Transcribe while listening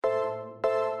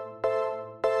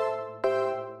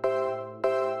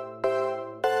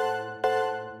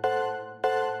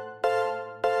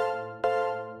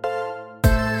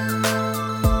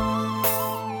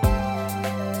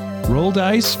Roll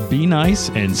dice, be nice,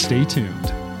 and stay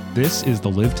tuned. This is the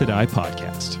Live to Die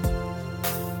podcast.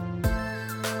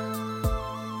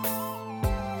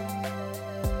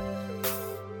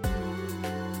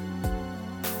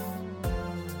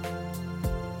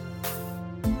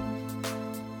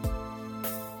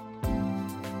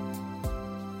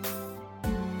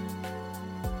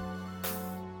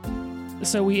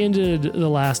 So we ended the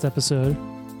last episode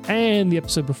and the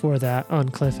episode before that on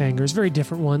cliffhangers, very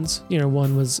different ones. You know,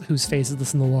 one was whose face is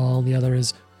this in the wall, and the other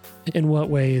is in what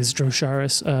way is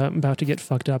Drosharis about to get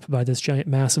fucked up by this giant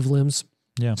mass of limbs?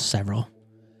 Yeah. Several.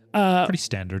 Pretty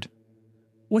standard.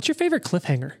 What's your favorite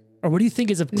cliffhanger? Or what do you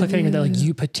think is a cliffhanger that like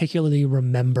you particularly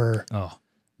remember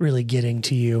really getting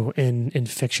to you in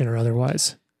fiction or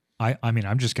otherwise? I mean,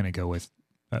 I'm just going to go with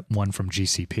one from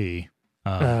GCP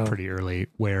pretty early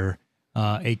where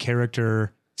a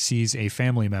character sees a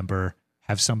family member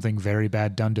have something very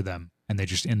bad done to them, and they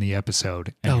just end the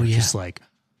episode, and you're just like,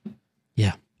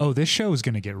 oh, this show is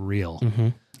going to get real. Mm-hmm.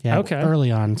 Yeah, okay. Early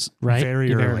on, right?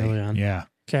 Very early on. Yeah.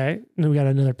 Okay. And then we got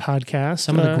another podcast.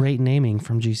 Some of the great naming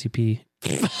from GCP.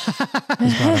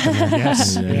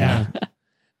 Yes. Yeah.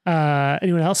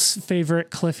 Anyone else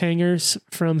favorite cliffhangers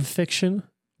from fiction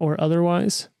or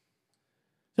otherwise?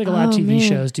 I think a lot of TV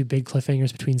shows do big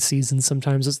cliffhangers between seasons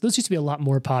sometimes. Those used to be a lot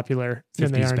more popular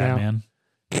than they are Batman.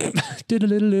 now. Did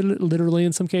literally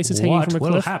in some cases hanging from a cliff.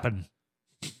 What will happen?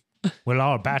 Will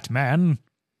our Batman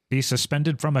be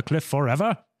suspended from a cliff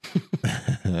forever?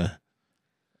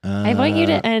 I want you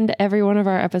to end every one of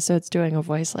our episodes doing a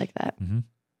voice like that.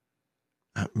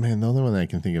 Mm-hmm. Man, the only one that I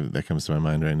can think of that comes to my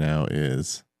mind right now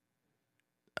is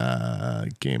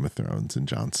Game of Thrones and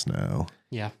Jon Snow.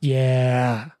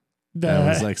 Yeah. That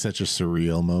was like such a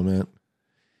surreal moment.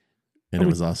 And it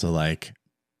was also like,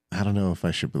 I don't know if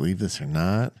I should believe this or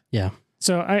not. Yeah.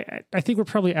 So I think we're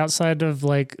probably outside of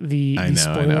like the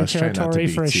spoiler territory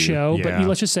for a show, but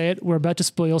let's just say it. We're about to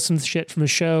spoil some shit from a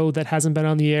show that hasn't been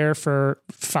on the air for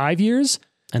 5 years.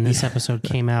 And this episode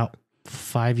came out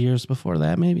 5 years before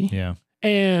that, maybe? Yeah.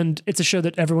 And it's a show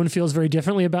that everyone feels very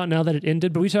differently about now that it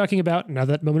ended. But we're talking about, now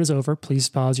that moment is over, please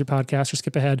pause your podcast or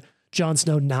skip ahead. Jon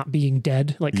Snow not being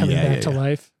dead, like coming back to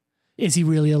life. Is he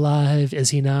really alive? Is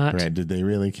he not? Right. Did they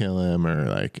really kill him? Or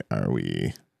like, are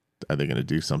they going to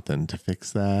do something to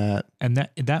fix that? And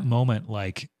that moment,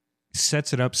 like,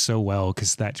 sets it up so well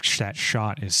because that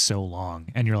shot is so long.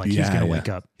 And you're like, he's going to wake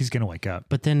up. He's going to wake up.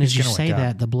 But then as you say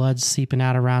that, the blood's seeping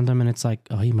out around him and it's like,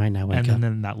 oh, he might not wake up. And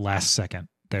then that last second,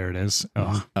 there it is.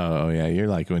 Oh, yeah. You're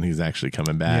like when he's actually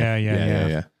coming back.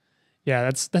 Yeah,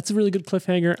 that's a really good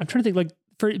cliffhanger. I'm trying to think, like,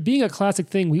 for being a classic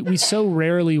thing, we so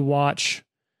rarely watch.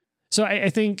 So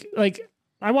I think, like,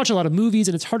 I watch a lot of movies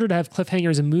and it's harder to have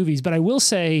cliffhangers in movies, but I will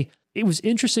say it was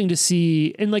interesting to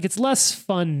see, and like, it's less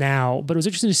fun now, but it was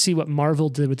interesting to see what Marvel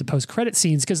did with the post-credit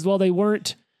scenes, because while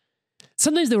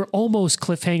sometimes they were almost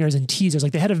cliffhangers and teasers,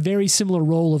 like they had a very similar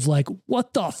role of like,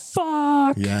 what the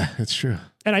fuck? Yeah, it's true.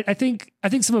 And I think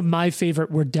some of my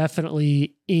favorite were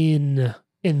definitely in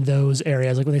those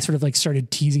areas, like when they sort of like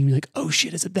started teasing me, like, oh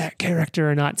shit, is it that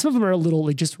character or not? Some of them are a little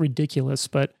like just ridiculous,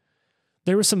 but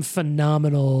there were some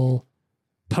phenomenal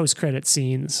post-credit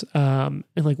scenes and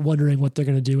like wondering what they're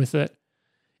going to do with it.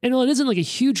 And while it isn't like a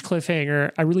huge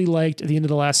cliffhanger, I really liked at the end of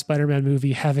the last Spider-Man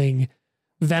movie having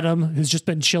Venom, who's just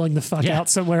been chilling the fuck out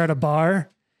somewhere at a bar,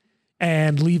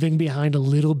 and leaving behind a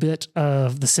little bit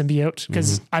of the symbiote,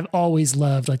 because I've always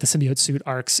loved like the symbiote suit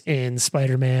arcs in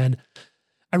Spider-Man.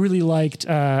 I really liked,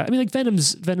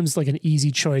 Venom's like an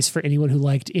easy choice for anyone who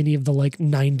liked any of the like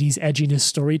 90s edginess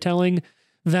storytelling.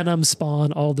 Venom,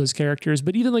 Spawn, all of those characters.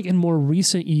 But even like in more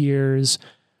recent years,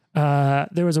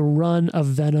 there was a run of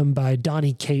Venom by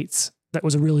Donny Cates. That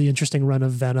was a really interesting run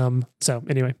of Venom. So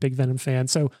anyway, big Venom fan.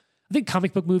 So I think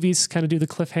comic book movies kind of do the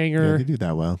cliffhanger. Yeah, they do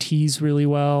that well. Tease really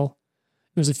well.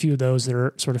 There's a few of those that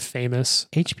are sort of famous.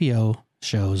 HBO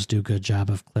shows do a good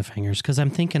job of cliffhangers, because I'm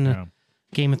thinking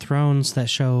Game of Thrones, that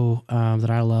show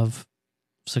that I love,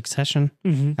 Succession,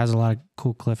 has a lot of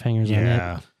cool cliffhangers on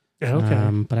it.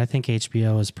 Okay. But I think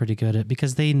HBO is pretty good at,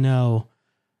 because they know,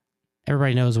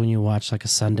 everybody knows when you watch like a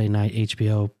Sunday night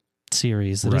HBO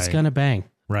series that it's going to bang.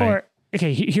 Right. Or,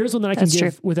 okay, here's one that I can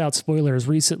give without spoilers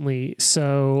recently.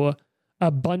 So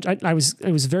I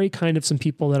was very kind of some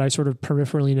people that I sort of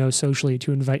peripherally know socially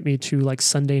to invite me to like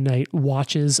Sunday night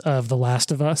watches of The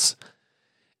Last of Us.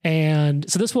 And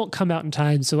so this won't come out in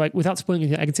time. So like without spoiling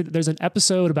anything, I can say that there's an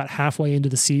episode about halfway into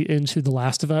The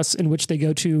Last of Us in which they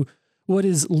go to what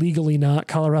is legally not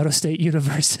Colorado State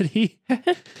University.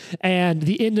 And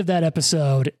the end of that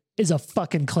episode is a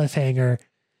fucking cliffhanger.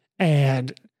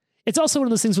 And it's also one of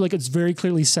those things where like it's very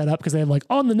clearly set up because they have like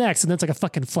on the next, and then it's like a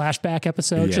fucking flashback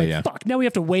episode. Yeah, Like, fuck, now we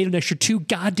have to wait an extra 2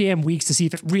 goddamn weeks to see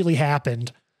if it really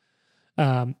happened.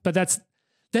 But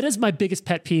that is my biggest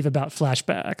pet peeve about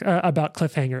about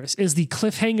cliffhangers is the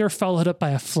cliffhanger followed up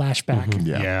by a flashback. Mm-hmm.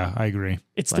 Yeah, I agree.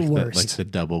 It's like the worst. Like the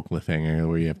double cliffhanger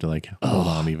where you have to like hold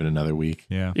on even another week.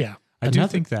 Yeah. Yeah. I do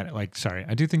think that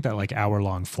like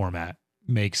hour-long format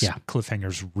makes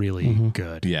cliffhangers really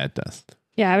good. Yeah, it does.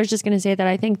 Yeah, I was just going to say that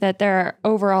I think that there are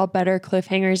overall better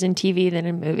cliffhangers in TV than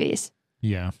in movies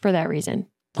Yeah. for that reason.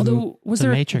 Although, was the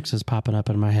there... Matrix is popping up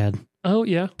in my head. Oh,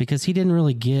 yeah. Because he didn't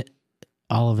really get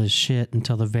all of his shit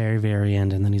until the very, very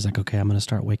end. And then he's like, okay, I'm going to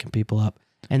start waking people up.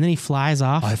 And then he flies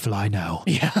off. I fly now.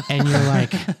 Yeah. And you're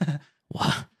like,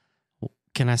 what?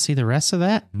 Can I see the rest of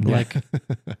that? Yeah. Like,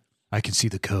 I can see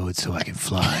the code so I can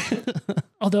fly.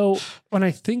 Although, when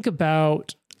I think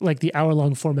about like the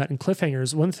hour-long format and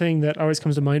cliffhangers, one thing that always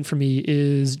comes to mind for me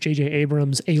is J.J.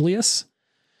 Abrams' Alias.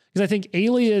 Because I think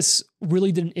Alias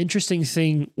really did an interesting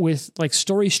thing with like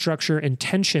story structure and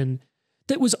tension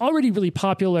that was already really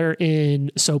popular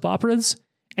in soap operas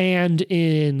and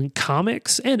in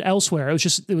comics and elsewhere. It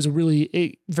was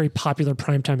a very popular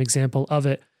primetime example of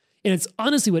it. And it's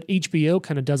honestly what HBO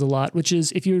kind of does a lot, which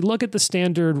is if you look at the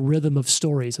standard rhythm of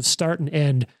stories of start and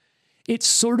end, it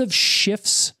sort of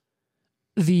shifts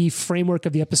the framework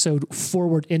of the episode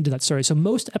forward into that story. So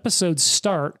most episodes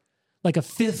start like a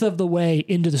fifth of the way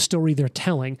into the story they're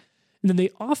telling. And then they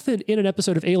often, in an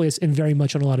episode of Alias, and very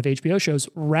much on a lot of HBO shows,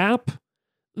 wrap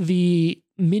the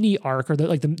mini arc or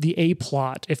the A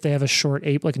plot, if they have a short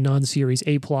like non-series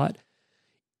A plot,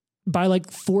 by like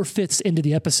 4/5 into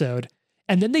the episode.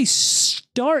 And then they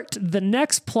start the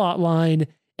next plot line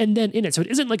and then in it. So it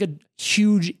isn't like a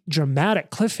huge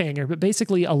dramatic cliffhanger, but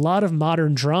basically a lot of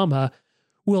modern drama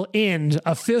will end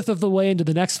a fifth of the way into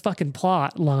the next fucking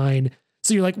plot line.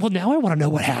 So you're like, well, now I want to know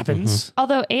what happens.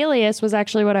 Although Alias was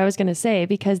actually what I was going to say,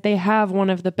 because they have one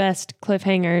of the best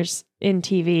cliffhangers in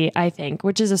TV, I think,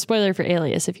 which is a spoiler for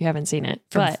Alias if you haven't seen it.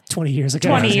 From But 20 years ago.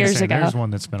 20 years ago. There's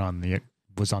one that's been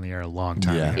was on the air a long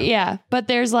time ago. Yeah, but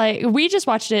there's like, we just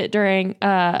watched it during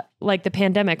like the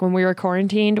pandemic when we were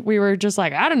quarantined. We were just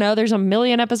like, I don't know, there's a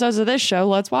million episodes of this show.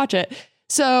 Let's watch it.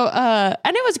 So,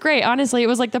 and it was great. Honestly, it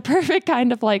was like the perfect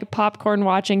kind of like popcorn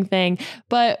watching thing.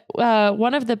 But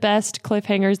one of the best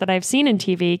cliffhangers that I've seen in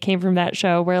TV came from that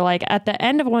show where like at the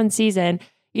end of one season,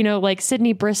 you know, like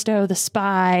Sydney Bristow, the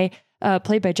spy,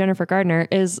 played by Jennifer Gardner,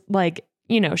 is like,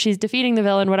 you know, she's defeating the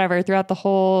villain, whatever, throughout the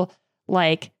whole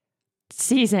like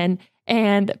season.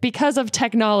 And because of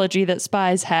technology that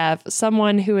spies have,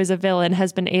 someone who is a villain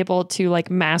has been able to like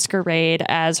masquerade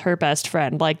as her best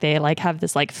friend. Like they like have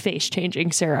this like face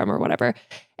changing serum or whatever.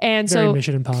 And Very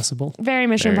Mission Impossible. Very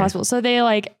Mission Impossible. So they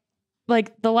like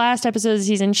the last episode of the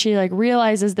season, she like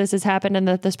realizes this has happened and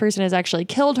that this person has actually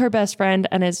killed her best friend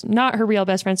and is not her real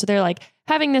best friend. So they're like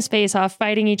having this face off,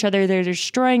 fighting each other. They're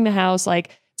destroying the house. Like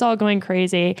it's all going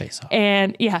crazy. Face off.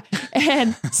 And yeah.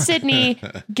 And Sydney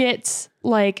gets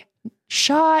like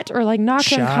shot or like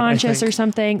knocked unconscious or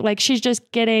something. Like she's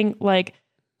just getting like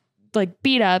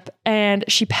beat up and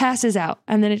she passes out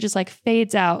and then it just like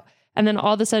fades out. And then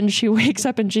all of a sudden she wakes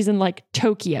up and she's in like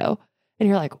Tokyo and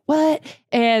you're like, what?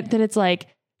 And then it's like,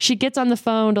 she gets on the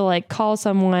phone to like call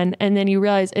someone. And then you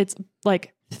realize it's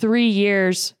like 3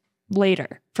 years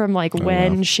later from like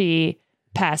when she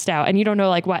passed out and you don't know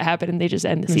like what happened and they just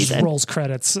end the season. Just rolls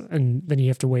credits and then you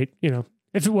have to wait, you know.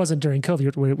 If it wasn't during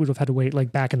COVID, we would have had to wait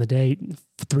like back in the day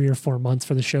 3 or 4 months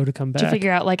for the show to come back. To figure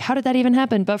out like, how did that even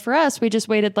happen? But for us, we just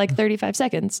waited like 35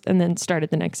 seconds and then started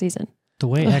the next season. the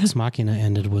way Ex Machina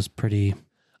ended was pretty.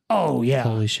 Oh, yeah.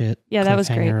 Holy shit. Yeah, that was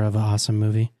great. Cliffhanger of an awesome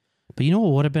movie. But you know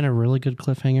what would have been a really good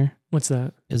cliffhanger? What's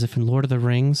that? Is if in Lord of the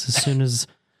Rings, as soon as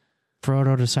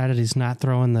Frodo decided he's not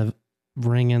throwing the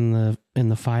ring in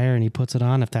the fire and he puts it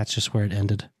on, if that's just where it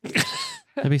ended.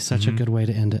 That'd be such a good way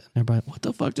to end it. Everybody, what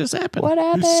the fuck just happened? What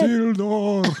happened?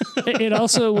 Isildur. It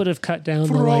also would have cut down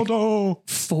the like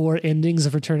 4 endings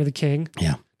of Return of the King.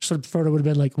 Yeah. Sort of Frodo would have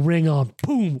been like, ring on,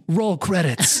 boom, roll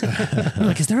credits. I'm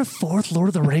like, is there a 4th Lord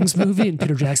of the Rings movie? And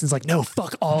Peter Jackson's like, no,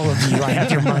 fuck all of you. I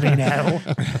have your money now.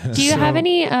 Do you have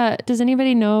any, does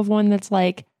anybody know of one that's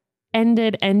like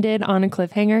ended on a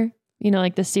cliffhanger? You know,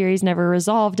 like the series never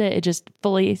resolved it. It just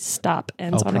fully ends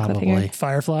on probably. a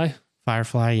cliffhanger.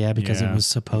 Firefly, yeah, because it was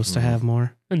supposed to have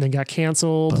more. and then got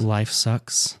canceled. But life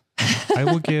sucks. I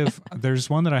will give, there's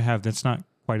one that I have that's not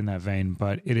quite in that vein,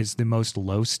 but it is the most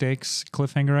low stakes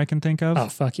cliffhanger I can think of. Oh,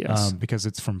 fuck yes. Because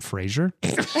it's from Frasier.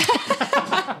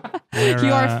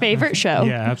 Your favorite show.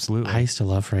 Yeah, absolutely. I used to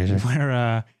love Frasier.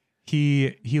 Where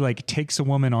he like takes a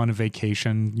woman on a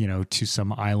vacation, you know, to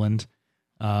some island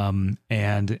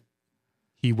And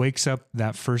he wakes up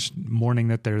that first morning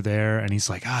that they're there, and he's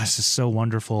like, this is so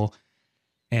wonderful.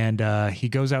 And he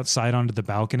goes outside onto the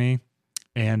balcony,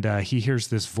 and he hears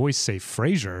this voice say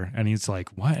Frasier, and he's like,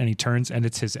 what? And he turns, and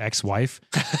it's his ex-wife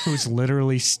who's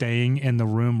literally staying in the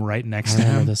room right next to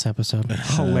him. This episode.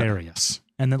 Hilarious.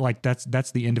 And then like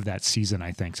that's the end of that season,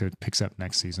 I think. So it picks up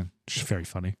next season. It's very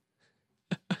funny.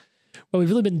 Well, we've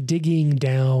really been digging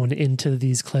down into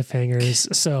these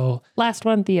cliffhangers. So Last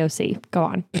one, the OC. Go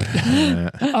on.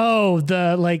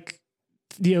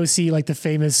 the OC, like the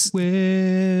famous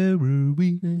Where are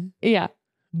we? Yeah.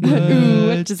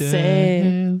 Ooh, what to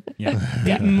say?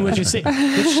 Yeah. what you say?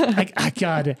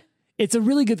 God, it's a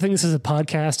really good thing this is a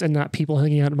podcast and not people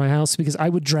hanging out in my house, because I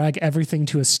would drag everything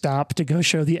to a stop to go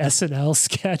show the SNL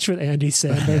sketch with Andy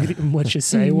Samberg, the What You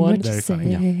Say one. What you Very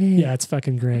funny. say? Yeah, it's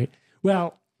fucking great.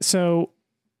 Well, so,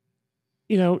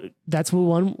 that's the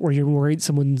one where you're worried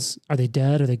are they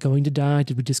dead? Are they going to die?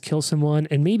 Did we just kill someone?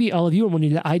 And maybe all of you are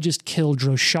wondering, did I just kill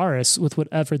Drosharis with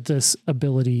whatever this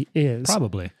ability is?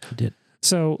 Probably. You did.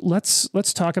 So let's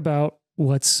talk about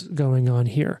what's going on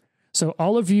here. So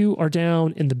all of you are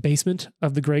down in the basement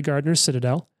of the Grey Gardener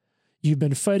Citadel. You've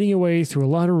been fighting your way through a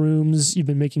lot of rooms. You've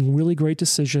been making really great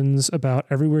decisions about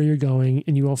everywhere you're going,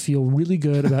 and you all feel really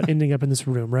good about ending up in this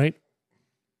room, right?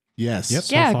 Yes. Yep.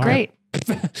 Yeah, far. great.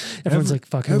 Everyone's like,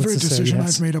 fuck, who Every wants to say decision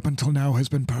yes? I've made up until now has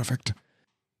been perfect.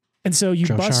 And so you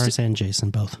Drosharis and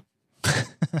Jason both.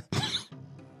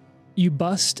 you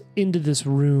bust into this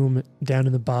room down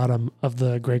in the bottom of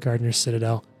the Grey Gardener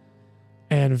Citadel,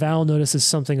 and Val notices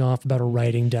something off about a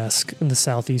writing desk in the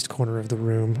southeast corner of the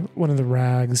room. One of the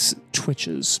rags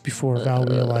twitches before Val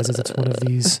realizes it's one of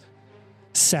these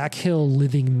Sack Hill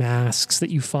living masks that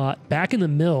you fought back in the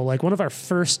mill, like one of our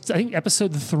first, I think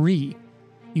episode 3.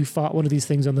 You fought one of these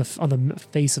things on the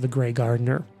face of a Grey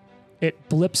Gardener. It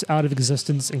blips out of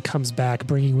existence and comes back,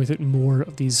 bringing with it more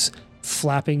of these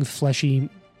flapping, fleshy,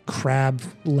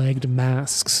 crab-legged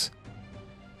masks,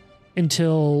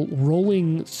 until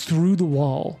rolling through the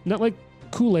wall, not like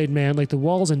Kool-Aid Man, like the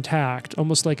wall's intact,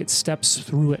 almost like it steps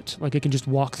through it, like it can just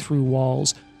walk through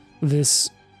walls. This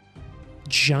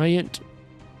giant,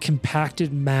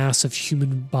 compacted mass of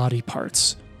human body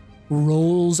parts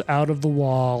rolls out of the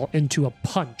wall into a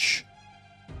punch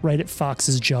right at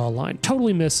Fox's jawline.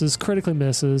 Totally misses, critically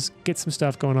misses, gets some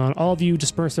stuff going on. All of you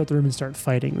disperse out the room and start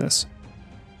fighting this.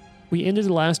 We ended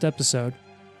the last episode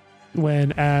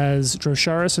when, as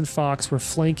Drosharis and Fox were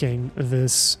flanking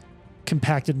this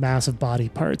compacted mass of body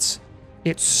parts,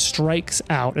 it strikes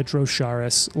out at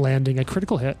Drosharis, landing a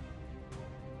critical hit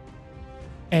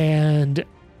and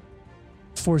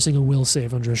forcing a will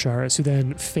save on Drosharis, who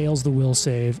then fails the will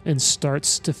save and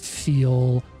starts to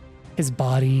feel his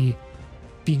body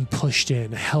being pushed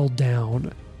in, held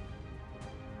down.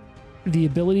 The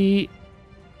ability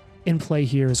in play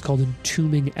here is called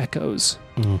Entombing Echoes.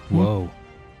 Whoa.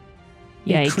 A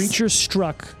Yikes. creature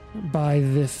struck by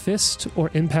the fist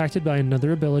or impacted by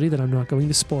another ability that I'm not going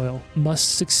to spoil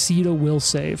must succeed a will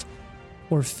save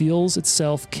or feels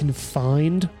itself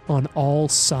confined on all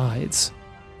sides.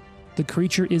 The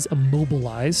creature is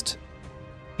immobilized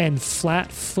and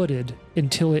flat-footed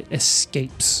until it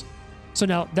escapes. So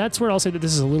now that's where I'll say that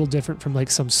this is a little different from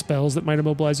like some spells that might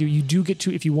immobilize you. You do get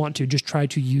to, if you want to, just try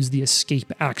to use the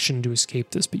escape action to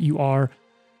escape this, but you are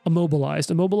immobilized.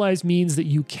 Immobilized means that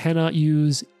you cannot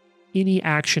use any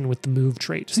action with the move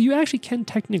trait. So you actually can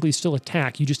technically still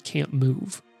attack, you just can't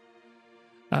move.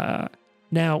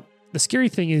 Now, the scary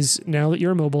thing is, now that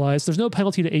you're immobilized, there's no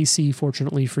penalty to AC,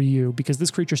 fortunately for you, because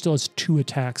this creature still has 2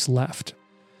 attacks left.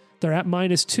 They're at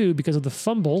 -2 because of the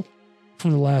fumble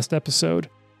from the last episode,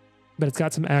 but it's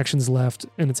got some actions left,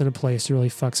 and it's in a place to really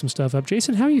fuck some stuff up.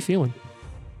 Jason, how are you feeling?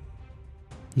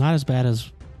 Not as bad as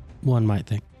one might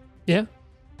think. Yeah?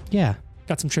 Yeah,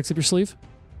 Got some tricks up your sleeve?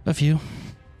 a few.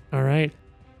 All right.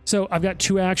 So I've got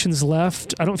 2 actions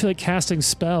left. I don't feel like casting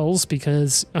spells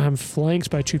because I'm flanked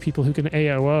by 2 people who can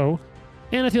AOO.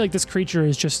 And I feel like this creature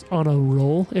is just on a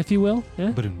roll, if you will.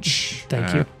 Yeah?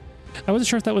 Thank you. I wasn't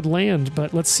sure if that would land,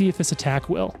 but let's see if this attack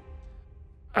will.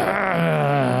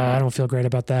 I don't feel great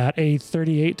about that. A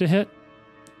 38 to hit?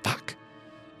 Fuck.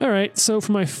 All right, so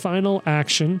for my final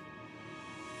action,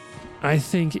 I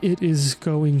think it is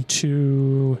going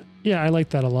to... Yeah, I like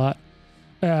that a lot.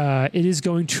 It is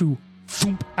going to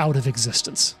thump out of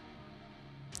existence.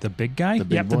 The big guy? The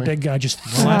big boy? The big guy just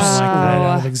Wow. flaps Like right that.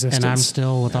 out of existence. And I'm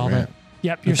still with all Right. that.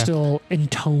 Yep, you're Okay. still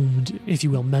entombed, if you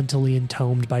will, mentally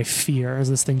entombed by fear as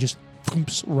this thing just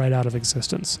thumps right out of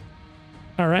existence.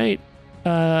 All right.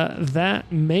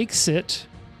 That makes it...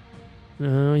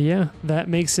 that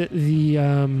makes it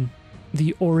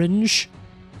the orange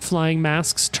flying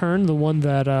mask's turn, the one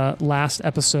that last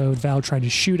episode Val tried to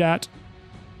shoot at.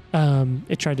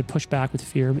 It tried to push back with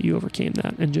fear, but you overcame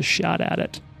that and just shot at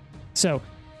it. So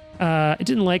it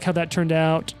didn't like how that turned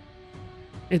out.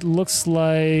 It looks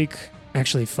like...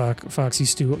 Actually, Fox,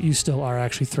 you still are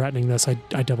actually threatening this. I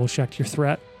double-checked your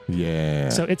threat. Yeah.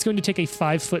 So it's going to take a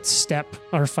 5-foot step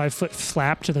or 5-foot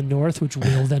flap to the north, which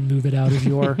will then move it out of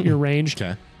your range.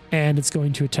 Okay. And it's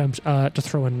going to attempt to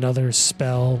throw another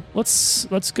spell. Let's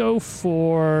go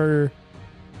for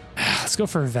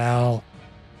Val.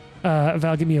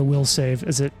 Val, give me a will save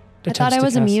as it I attempts thought I to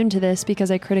was cast. immune to this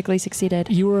because I critically succeeded.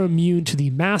 You were immune to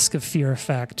the Mask of Fear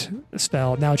effect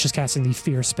spell. Now it's just casting the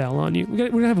Fear spell on you. We're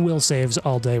gonna have will saves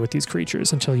all day with these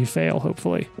creatures until you fail,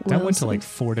 hopefully. That went to like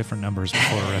 4 different numbers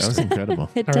before the That rest. was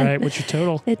incredible. It All did. right, what's your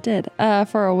total? It did.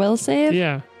 For a will save,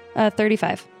 Yeah.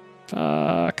 35.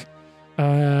 Fuck.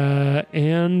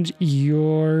 And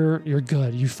you're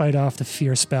good. You fight off the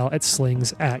Fear spell. It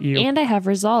slings at you. And I have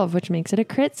resolve, which makes it a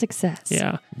crit success.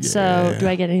 Yeah. So do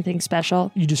I get anything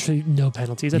special? You just feel no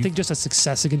penalties. I think just a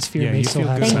success against Fear Yeah, may you still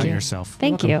feel have good Thank about you. yourself.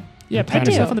 Thank you. Yeah, pat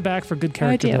do. yourself on the back for good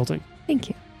character do. building. Thank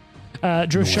you.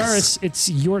 Drosharis, it's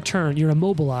your turn. You're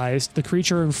immobilized. The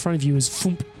creature in front of you is,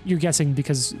 foomp, you're guessing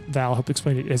because Val helped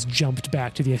explain it, has jumped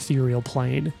back to the ethereal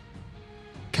plane.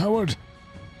 Coward.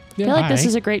 I feel like this Bye.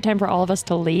 is a great time for all of us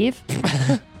to leave.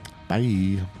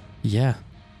 Bye. Yeah.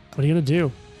 What are you going to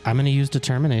do? I'm going to use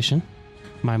Determination,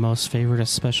 my most favorite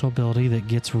special ability that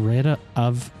gets rid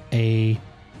of a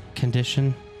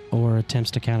condition or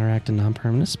attempts to counteract a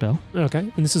non-permanent spell Okay.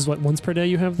 And this is what, once per day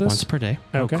you have this? once per day.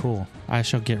 Okay. Oh, cool. I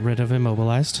shall get rid of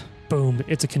Immobilized. Boom.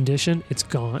 It's a condition. It's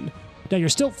gone. Now, you're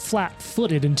still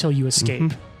flat-footed until you escape.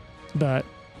 Mhm. But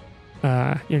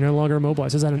you're no longer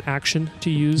immobilized. Is that an action to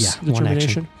use Yeah, one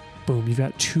Determination? Boom. You've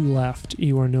got 2 left.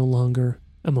 You are no longer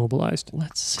immobilized.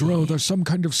 Let's see. Dro, there's some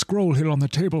kind of scroll here on the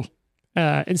table.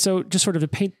 And so just sort of to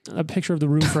paint a picture of the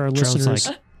room for our Dro's listeners.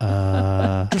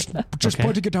 like, Just Okay.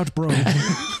 pointing it out, bro.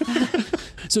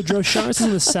 So Drosharis is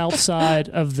on the south side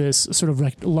of this sort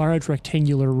of large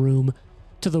rectangular room.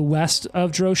 To the west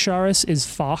of Drosharis is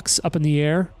Fox up in the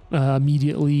air,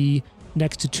 immediately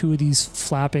next to 2 of these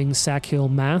flapping Sackhill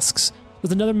masks.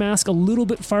 There's another mask a little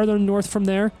bit farther north from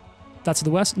there. That's to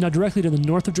the west. Now directly to the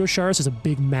north of Drosharis is a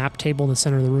big map table in the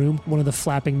center of the room. One of the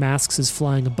flapping masks is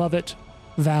flying above it.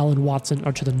 Val and Watson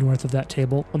are to the north of that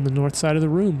table on the north side of the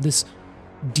room. This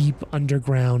deep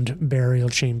underground burial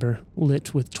chamber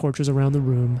lit with torches around the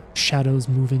room, shadows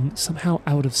moving somehow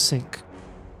out of sync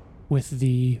with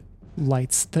the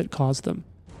lights that caused them.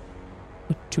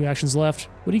 2 actions left.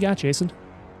 What do you got, Jason?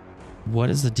 what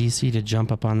is the DC to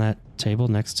jump up on that table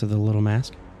next to the little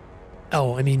mask?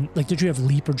 Oh, I mean, like, did you have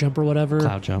leap or jump or whatever?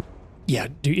 Cloud jump. Yeah,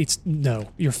 dude, no,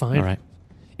 you're fine. All right.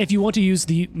 If you want to use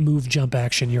the move jump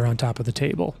action, you're on top of the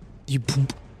table. You boom.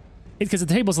 Because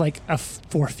the table's like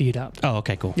 4 feet up. Oh,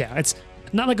 okay, cool. Yeah, it's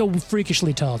not like a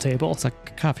freakishly tall table. It's like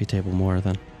a coffee table more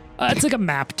than. It's like a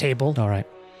map table. All right.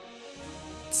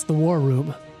 It's the war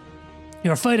room.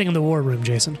 You're fighting in the war room,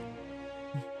 Jason.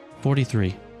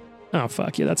 43. Oh,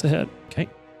 fuck yeah, that's a hit. Okay.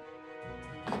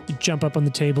 You jump up on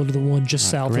the table to the one just Not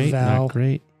south great, of Val. Not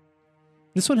great.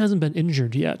 This one hasn't been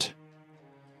injured yet.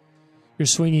 You're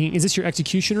swinging. Is this your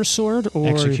executioner sword or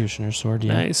Executioner sword,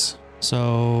 yeah. Nice.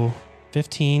 So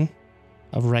 15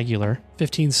 of regular.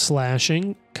 15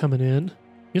 slashing coming in.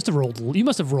 You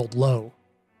must have rolled low.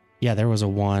 Yeah, there was a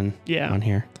 1 Yeah. on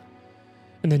here.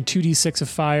 And then 2d6 of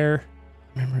fire.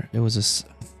 Remember, it was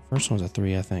first one was a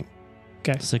 3, I think.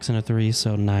 Okay. 6 and a 3,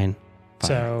 so 9. Fire.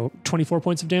 So 24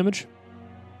 points of damage.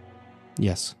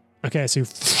 Yes. Okay, so you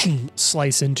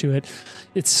slice into it.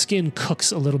 Its skin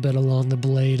cooks a little bit along the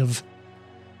blade of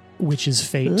Witch's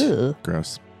Fate.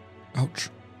 Gross. Ouch.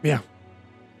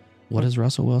 What does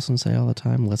Russell Wilson say all the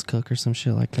time? Let's cook or some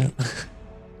shit like that.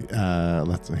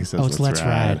 He says, Oh, it's let's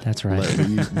ride. That's right.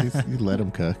 You let him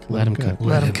cook. Let him cook.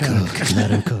 Let him cook.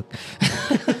 Let him cook.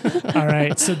 All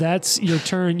right, so that's your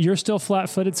turn. You're still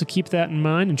flat-footed, so keep that in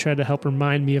mind and try to help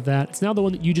remind me of that. It's now the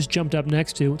one that you just jumped up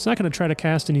next to. It's not going to try to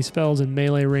cast any spells in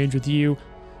melee range with you,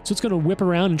 so it's going to whip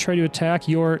around and try to attack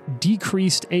your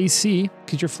decreased AC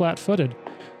because you're flat-footed.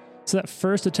 So that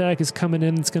first attack is coming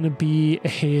in. It's going to be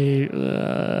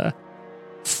a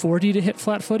 40 to hit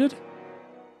flat-footed.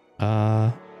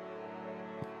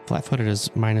 Flat-footed is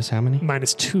minus how many?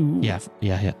 -2.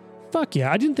 Yeah, hit. Fuck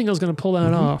yeah. I didn't think I was going to pull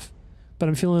that off, but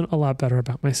I'm feeling a lot better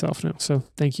about myself now. So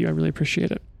thank you. I really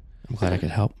appreciate it. I'm glad I could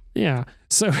help. Yeah.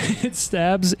 So it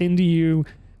stabs into you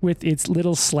with its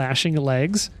little slashing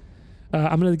legs.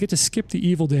 I'm going to get to skip the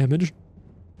evil damage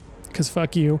because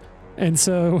fuck you. And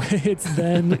so it's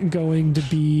then going to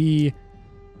be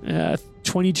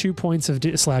 22 points of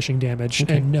slashing damage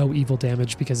and no evil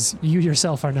damage because you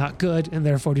yourself are not good and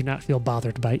therefore do not feel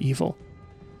bothered by evil.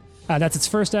 That's its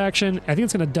first action. I think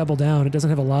it's going to double down. It doesn't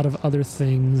have a lot of other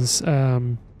things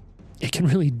it can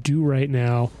really do right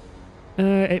now.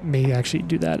 It may actually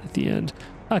do that at the end.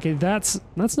 Okay, that's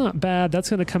not bad. That's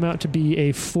going to come out to be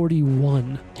a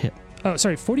 41. Hit. Oh,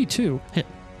 sorry, 42. Hit.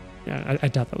 Yeah, I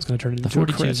doubt that was going to turn into The a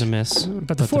 42 crit. is a miss.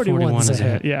 But the 41 is a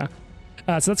hit. Yeah.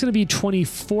 So that's going to be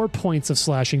 24 points of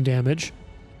slashing damage.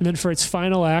 And then for its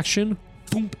final action,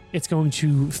 boom, it's going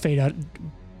to fade out,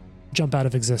 jump out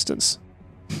of existence.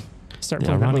 Start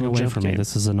playing that running little away jump from game. me.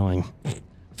 This is annoying.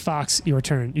 Fox, your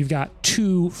turn. You've got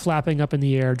 2 flapping up in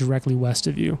the air directly west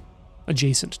of you,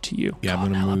 adjacent to you. Yeah,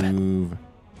 I'm going to move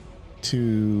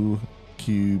 2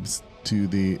 cubes to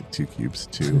the 2 cubes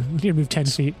to You're going to move 10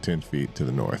 feet. 10 feet to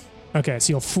the north. Okay,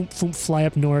 so you'll fly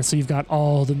up north. So you've got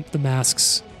all the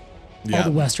masks, all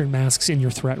the western masks in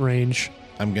your threat range.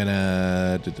 I'm going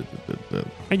to...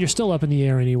 And you're still up in the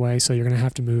air anyway, so you're going to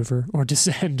have to move or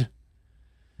descend.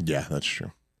 Yeah, that's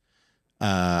true.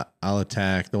 I'll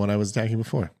attack the one I was attacking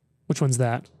before. Which one's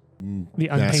that? The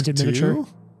unpainted Mask miniature? 2?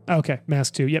 Okay,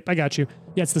 mask 2. Yep, I got you.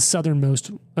 Yeah, it's the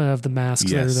southernmost of the masks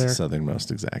that are Yes, there. southernmost,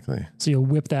 exactly. So you'll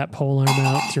whip that polearm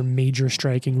out with your major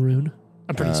striking rune.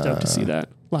 I'm pretty stoked to see that.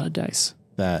 A lot of dice.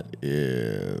 That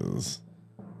is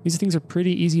These things are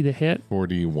pretty easy to hit.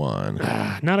 41.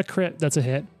 Not a crit, that's a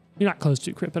hit. You're not close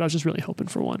to a crit, but I was just really hoping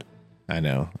for one. I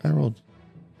know. I rolled,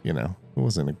 it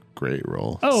wasn't a great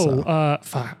roll. Oh, so.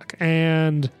 fuck.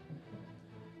 And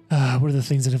what are the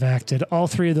things that have acted? All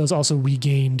 3 of those also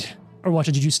regained. Or watch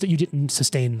it, you didn't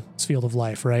sustain Field of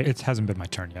Life, right? It hasn't been my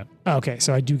turn yet. Okay,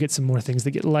 so I do get some more things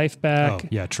that get life back. Oh,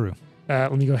 yeah, true.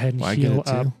 Let me go ahead and Well, I get heal it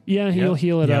too? up. Yeah, he'll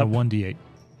heal it yeah, up. 1d8.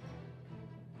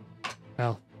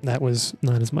 Well, that was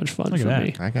not as much fun Look at for that.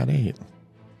 me. I got 8.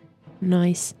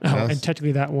 Nice. Oh, Yes. and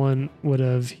technically that one would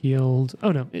have healed.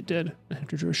 Oh, no, it did.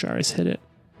 After Drosharis hit it.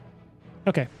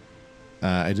 Okay.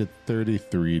 I did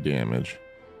 33 damage.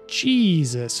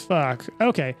 Jesus, fuck.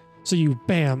 Okay. So you,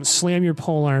 bam, slam your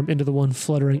polearm into the one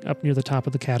fluttering up near the top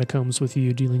of the catacombs with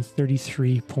you, dealing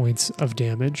 33 points of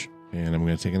damage. And I'm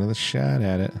going to take another shot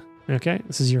at it. Okay,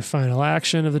 this is your final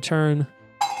action of the turn.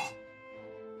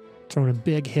 Throwing a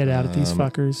big hit out at these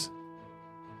fuckers.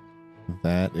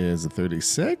 That is a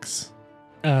 36.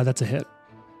 That's a hit.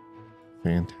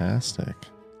 Fantastic.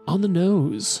 On the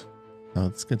nose. Oh,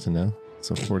 that's good to know.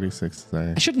 So 46.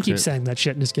 I shouldn't keep saying that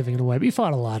shit and just giving it away. We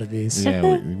fought a lot of these.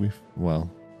 Yeah,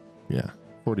 yeah.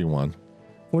 41.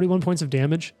 41 points of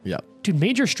damage. Yep. Dude,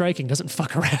 major striking doesn't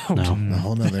fuck around. No. A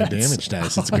whole nother damage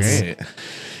dice. It's great.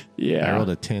 Yeah. I rolled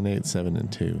a 10, 8, 7,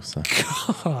 and 2. So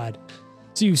God.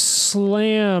 So you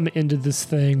slam into this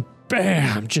thing,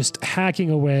 bam, just hacking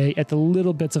away at the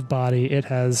little bits of body it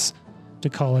has to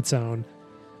call its own.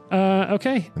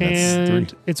 Okay, And that's and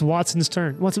 3. it's Watson's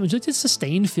turn. Watson, would you like to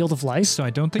sustain Field of Life? So I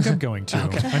don't think I'm going to.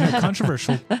 I know,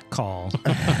 controversial call.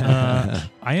 I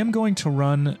am going to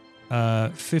run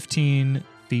 15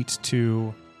 feet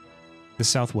to the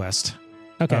southwest.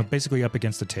 Okay, Basically up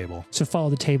against the table. so follow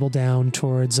the table down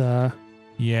towards...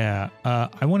 Yeah.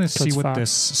 I want to see Towards what Fox.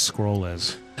 this scroll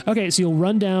is. Okay, so you'll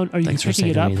run down. Are you Thanks for picking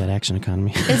it saving up? me that action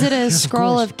economy. Is it a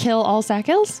scroll course. of kill all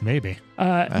Sakils? Maybe.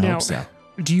 I Now, hope so.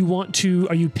 do you want to...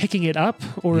 Are you picking it up,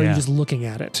 or are you Yeah. just looking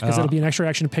at it? Because it'll be an extra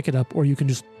action to pick it up, or you can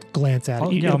just glance at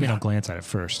it. I'll glance at it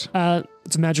first.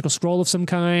 It's a magical scroll of some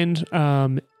kind.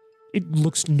 It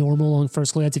looks normal on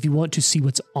first glance. If you want to see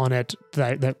what's on it,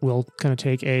 that will kind of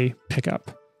take a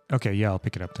pickup. Okay, yeah, I'll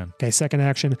pick it up then. Okay, second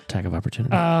action. Attack of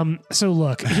opportunity. So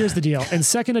look, here's the deal. In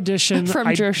second edition, From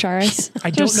Drosharis. I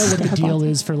don't know what the deal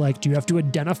is for do you have to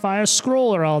identify a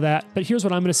scroll or all that? But here's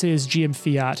what I'm going to say is GM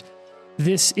Fiat.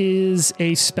 This is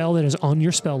a spell that is on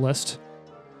your spell list.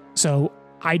 So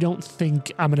I don't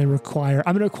think I'm going to require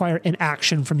an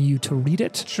action from you to read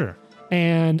it. Sure.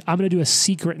 And I'm going to do a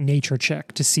secret nature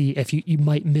check to see if you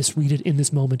might misread it in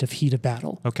this moment of heat of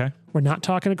battle. Okay. We're not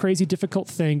talking a crazy difficult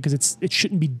thing because it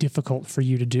shouldn't be difficult for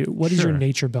you to do. What is your Sure.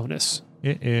 nature bonus?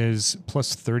 It is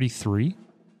plus 33.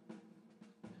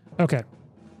 Okay.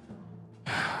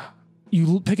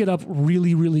 You pick it up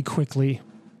really, really quickly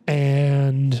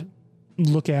and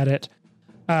look at it.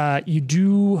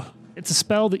 It's a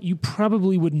spell that you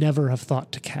probably would never have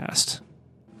thought to cast.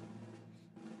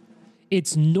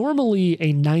 It's normally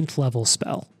a 9th level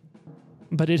spell,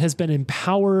 but it has been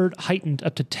empowered, heightened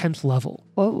up to 10th level.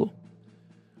 Whoa.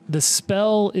 The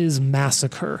spell is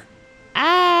Massacre.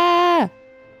 Ah!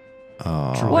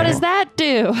 Oh. What does that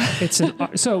do? It's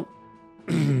an so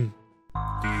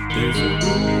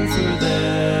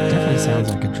Definitely sounds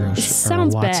like a Drosh It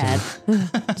sounds bad.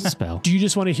 Spell. Do you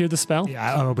just want to hear the spell?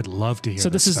 Yeah, I would love to hear. So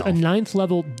this is a 9th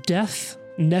level death,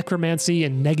 necromancy,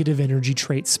 and negative energy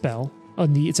trait spell.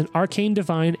 It's an arcane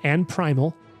divine and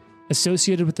primal,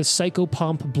 associated with the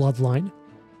Psychopomp bloodline.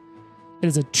 It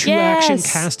is a 2-action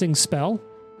casting spell.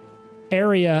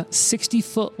 Area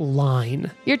 60-foot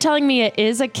line. You're telling me it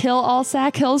is a kill all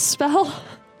sack hills spell?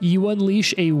 You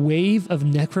unleash a wave of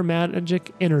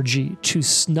necromantic energy to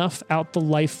snuff out the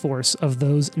life force of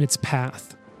those in its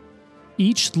path.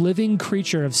 Each living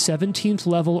creature of 17th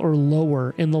level or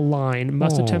lower in the line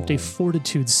must attempt a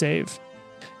fortitude save.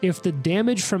 If the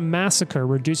damage from Massacre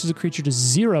reduces a creature to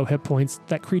 0 hit points,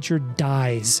 that creature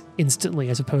dies instantly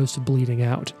as opposed to bleeding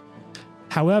out.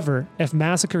 However, if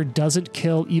Massacre doesn't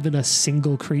kill even a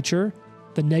single creature,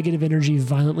 the negative energy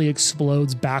violently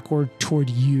explodes backward toward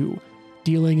you,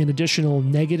 dealing an additional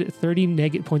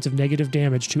 30 points of negative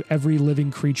damage to every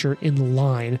living creature in the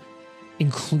line,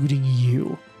 including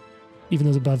you, even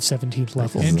those above 17th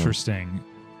level. Interesting.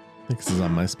 I think this is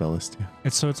on my spell list too.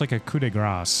 It's like a coup de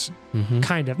grace.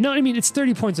 Kind of. No, I mean, it's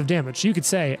 30 points of damage. So you could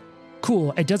say,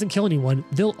 cool, it doesn't kill anyone.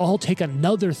 They'll all take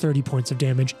another 30 points of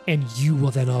damage, and you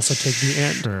will then also take the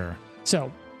end. Sure.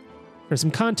 So, for some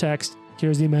context,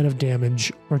 here's the amount of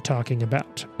damage we're talking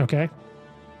about, okay?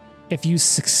 If you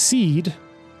succeed,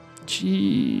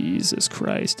 Jesus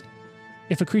Christ.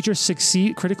 If a creature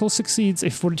critical succeeds a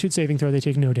fortitude saving throw, they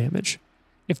take no damage.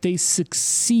 If they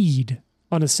succeed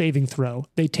on a saving throw,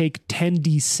 they take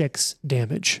 10d6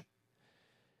 damage.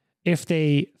 If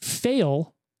they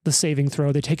fail the saving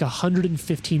throw, they take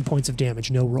 115 points of damage,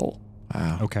 no roll.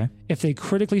 Wow. Okay. If they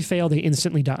critically fail, they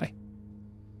instantly die.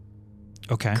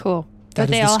 Okay. Cool. That But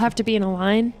they is all have to be in a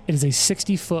line? It is a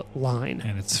 60-foot line.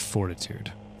 And it's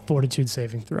fortitude. Fortitude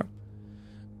saving throw.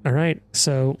 All right,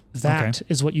 so that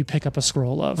is what you pick up a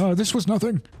scroll of. Oh, this was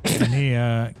nothing. And he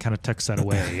kind of tucks that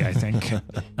away, I think.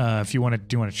 If you want to,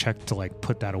 do you want to check to like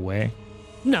put that away?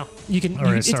 No, you can.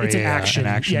 Or, It's sorry, an action. an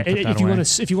action, Yeah, put that if you away. want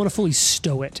to, if you want to fully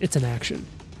stow it, it's an action.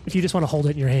 If you just want to hold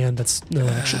it in your hand, that's no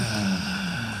action.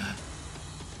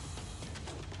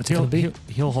 What's it gonna be?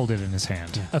 He'll hold it in his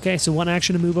hand. Okay, so 1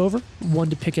 action to move over, 1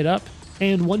 to pick it up,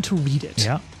 and 1 to read it.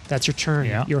 Yeah. That's your turn.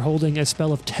 Yeah. You're holding a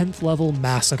spell of 10th level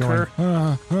Massacre.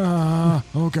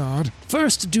 Oh God.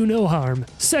 First, do no harm.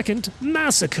 Second,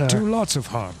 Massacre. Do lots of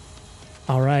harm.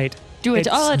 All right. Do it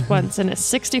It's- all at once in a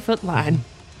 60-foot line.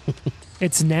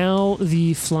 It's now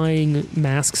the flying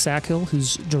Mask Sackhill,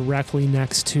 who's directly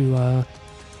next to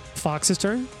Fox's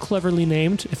turn. Cleverly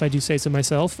named, if I do say so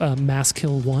myself,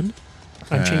 Maskill 1.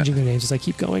 I'm changing their names as I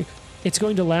keep going. It's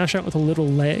going to lash out with a little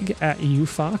leg at you,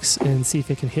 Fox, and see if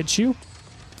it can hit you.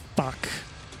 Fuck.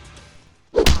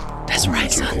 That's right,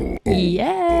 son.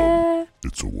 Yeah.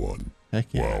 It's a 1. Heck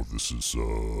yeah. Wow, this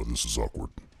is awkward.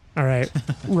 All right.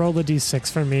 Roll a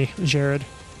d6 for me, Jared.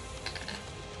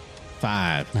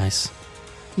 5. Nice.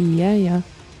 Yeah.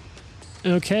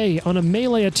 Okay, on a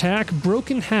melee attack,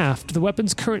 broken halved, the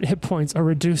weapon's current hit points are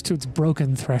reduced to its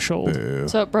broken threshold. Boo.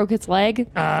 So it broke its leg?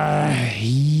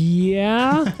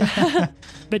 Yeah.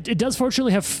 But it does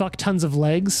fortunately have fuck tons of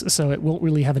legs, so it won't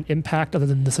really have an impact other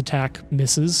than this attack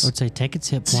misses. I would say take its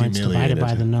hit It's points divided by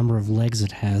humiliated. the number of legs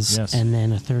it has, Yes. and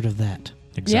then a third of that.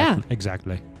 Exactly.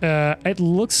 Exactly. It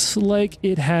looks like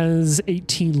it has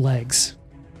 18 legs.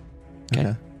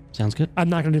 Okay. Sounds good. I'm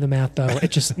not going to do the math, though.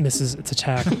 It just misses its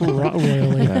attack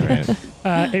royally. All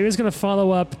right. It is going to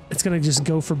follow up. It's going to just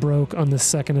go for broke on the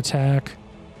second attack.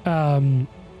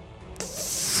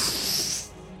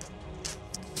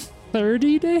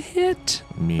 30 to hit?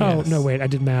 Yes. Oh, no, wait. I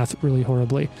did math really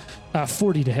horribly.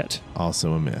 40 to hit.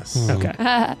 Also a miss. Hmm.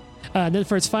 Okay. And then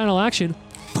for its final action,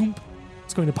 boom,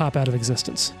 it's going to pop out of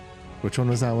existence. Which one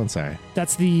was that one? Sorry.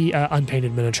 That's the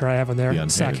unpainted miniature I have on there. The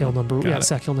unpainted Sack Hill one. number. Got Yeah, it.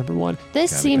 Sack Hill number 1. This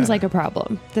Got it, seems got like it. a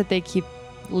problem that they keep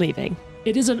leaving.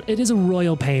 It is a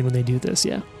royal pain when they do this.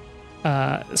 Yeah.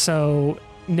 So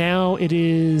now it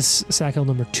is Sack Hill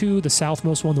number 2, the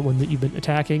southmost one, the one that you've been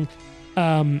attacking.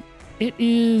 It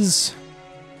is.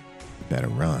 Better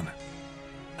run.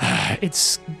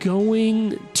 It's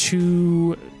going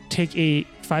to take a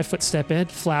 5-foot step in,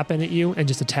 flap in at you, and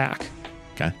just attack.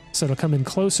 Okay. So it'll come in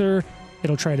closer.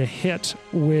 It'll try to hit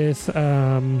with,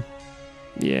 that's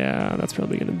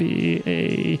probably going to be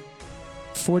a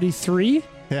 43.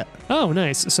 Yeah. Oh,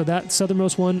 nice. So that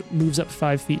southernmost one moves up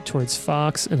 5 feet towards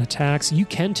Fox and attacks. You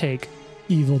can take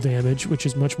evil damage, which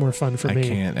is much more fun for I me.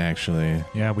 can't actually.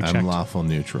 Yeah, we I'm checked. lawful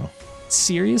neutral.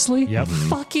 Seriously? Yep.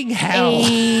 Fucking hell.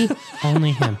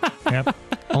 Only him. Yep.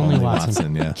 Only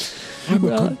Watson. Yeah. I'm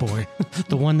Well- a good boy.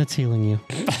 The one that's healing you.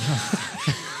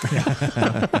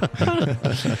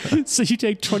 So you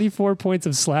take 24 points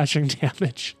of slashing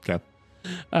damage. Okay.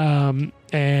 And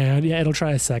yeah, it'll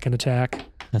try a second attack.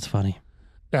 That's funny.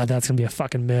 That's gonna be a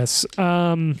fucking miss.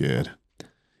 Good.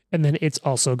 And then it's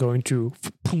also going to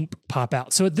pop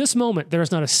out. So at this moment, there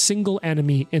is not a single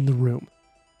enemy in the room.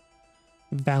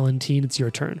 Valentine, it's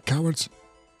your turn. Cowards.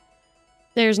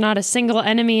 There's not a single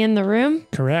enemy in the room.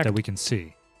 Correct. That we can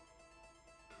see.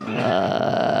 Looks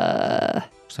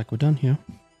like we're done here.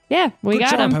 Yeah, we Good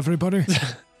got job, him. everybody.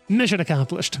 Mission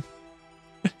accomplished.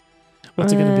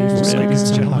 What's it going to be for Ladies and ladies and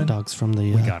Hot gentlemen, dogs from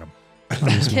the. We got him. from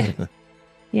this movie.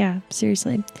 Yeah,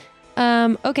 seriously.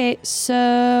 Okay,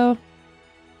 so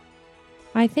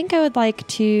I think I would like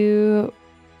to.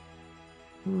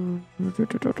 I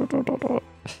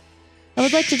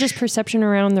would like to just perception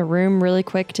around the room really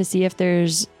quick to see if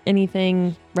there's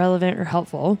anything relevant or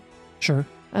helpful. Sure.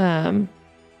 Ooh.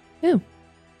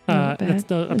 Not bad.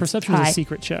 That's a It's perception is high. a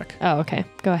secret check. Oh, okay.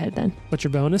 Go ahead then. What's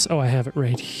your bonus? Oh, I have it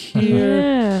right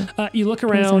here. Yeah. You look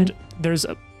around. There's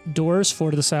doors,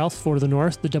 4 to the south, 4 to the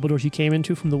north, the double doors you came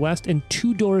into from the west, and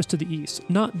 2 doors to the east.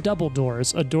 Not double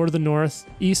doors, a door to the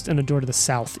northeast and a door to the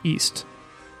southeast.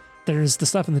 There's the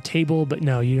stuff on the table, but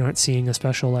no, you aren't seeing a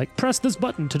special, like, press this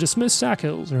button to dismiss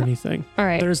Sackhills or anything. All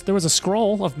right. There was a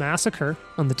scroll of massacre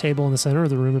on the table in the center of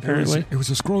the room, apparently. It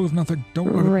was a scroll of nothing.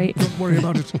 Don't Right. worry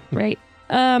about it. Right.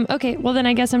 Okay. Well, then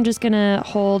I guess I'm just gonna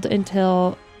hold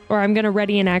until, or I'm gonna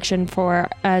ready an action for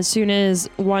as soon as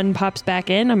one pops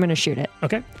back in, I'm gonna shoot it.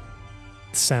 Okay.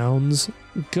 Sounds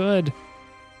good.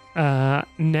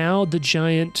 Now the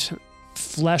giant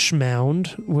flesh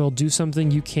mound will do something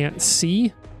you can't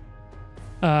see.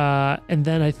 And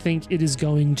then I think it is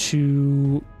going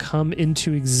to come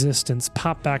into existence,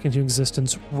 pop back into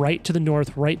existence right to the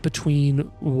north, right between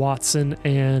Watson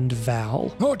and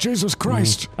Val. Oh, Jesus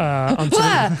Christ. On sort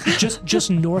of just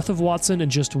north of Watson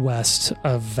and just west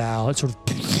of Val. It sort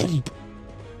of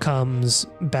comes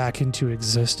back into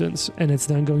existence, and it's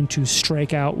then going to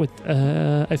strike out with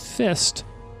a fist.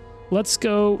 Let's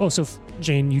go. Oh, so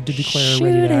Jane, you did declare a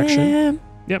ready to action. Him.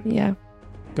 Yep. Yeah.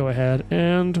 Go ahead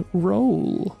and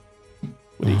roll.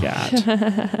 What do you got?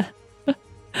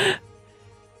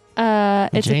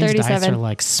 It's Jane's a dice are 37.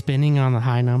 like spinning on the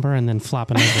high number and then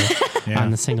flopping over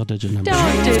on the single digit number.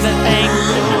 Don't do the thing.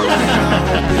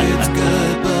 It's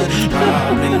good, but it's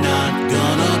probably not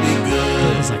gonna be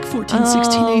good. It was like 14,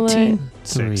 16, 18.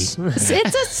 6. 3. It's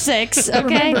a 6. I Okay.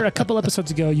 remember a couple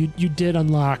episodes ago, you did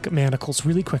unlock manacles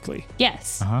really quickly.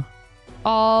 Yes. Uh-huh.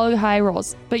 All high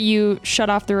rolls, but you shut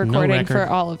off the recording record. for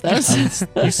all of those.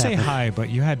 You say high,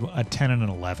 but you had a 10 and an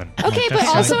 11. Okay, but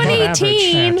That's also like an above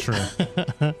 18. average. Yeah,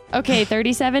 true. Okay,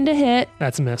 37 to hit.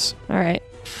 That's a miss. All right.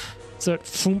 So it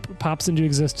foomp, pops into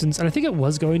existence, and I think it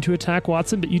was going to attack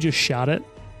Watson, but you just shot it.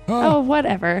 Oh,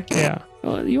 whatever. Yeah,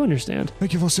 well, you understand.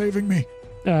 Thank you for saving me.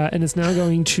 And it's now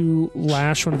going to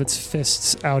lash one of its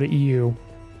fists out at you.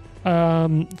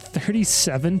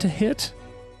 37 to hit.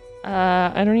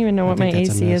 I don't even know I what my think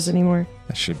that's a AC miss. is anymore.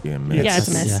 That should be a miss. Yeah, it's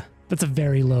a miss. Yeah. That's a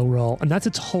very low roll, and that's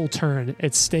its whole turn.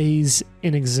 It stays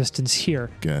in existence here.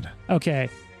 Good. Okay,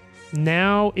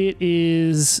 now it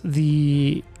is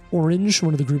the orange,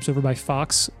 one of the groups over by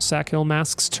Fox, Sackhill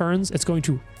Masques turns. It's going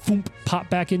to pop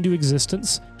back into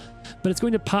existence, but it's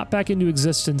going to pop back into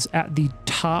existence at the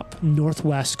top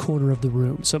northwest corner of the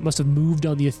room. So it must have moved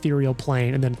on the ethereal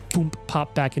plane and then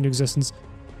pop back into existence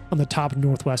on the top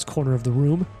northwest corner of the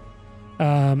room.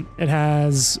 It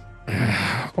has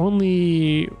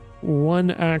only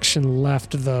one action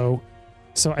left, though,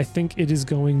 so I think it is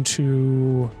going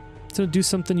to do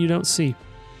something you don't see.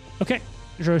 Okay,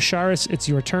 Drosharis, it's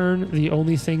your turn. The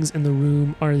only things in the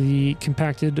room are the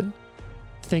compacted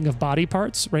thing of body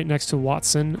parts right next to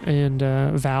Watson and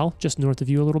Val, just north of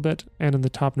you a little bit, and in the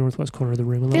top northwest corner of the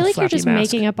room. I feel like you're just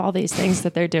making up all these things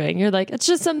that they're doing. You're like, it's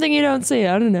just something you don't see.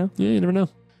 I don't know. Yeah, you never know.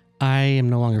 I am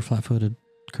no longer flat-footed,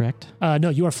 correct? No,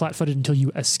 you are flat-footed until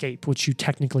you escape, which you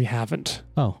technically haven't.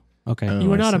 Oh, okay. Oh.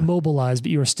 You are I not see. immobilized,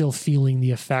 but you are still feeling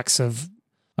the effects of.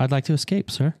 I'd like to escape,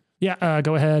 sir. Yeah,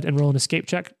 go ahead and roll an escape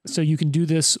check. So you can do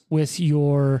this with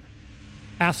your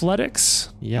athletics,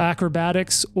 Yep.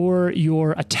 acrobatics, or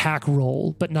your attack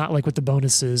roll, but not like with the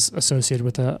bonuses associated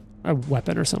with a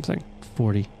weapon or something.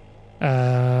 40.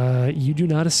 You do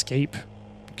not escape.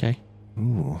 Okay.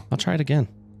 Ooh. I'll try it again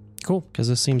Cool. because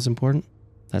this seems important.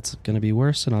 That's going to be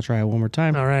worse, and I'll try it one more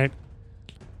time. All right.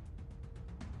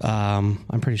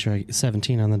 I'm pretty sure I get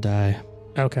 17 on the die.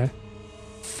 Okay.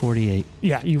 48.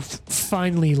 Yeah, you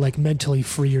finally like mentally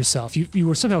free yourself. You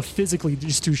were somehow physically,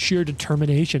 just through sheer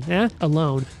determination,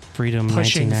 alone. Freedom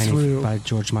Pushing 1990 through. by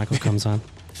George Michael comes on.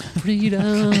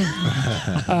 Freedom.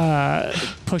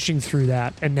 Pushing through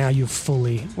that, and now you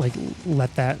fully like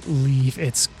let that leave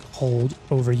its hold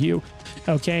over you.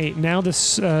 Okay, now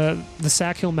this the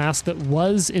Sackhill mask that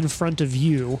was in front of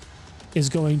you is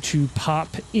going to pop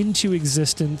into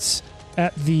existence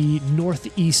at the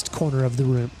northeast corner of the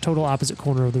room, total opposite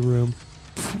corner of the room.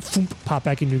 Pop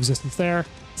back into existence there.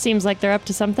 Seems like they're up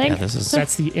to something. Yeah, this is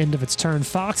That's the end of its turn.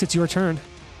 Fox, it's your turn.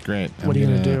 Great. What are you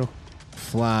going to do?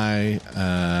 Fly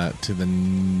to the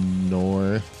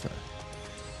north.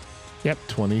 Yep.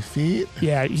 20 feet.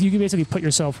 Yeah, you can basically put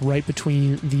yourself right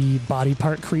between the body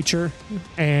part creature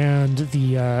and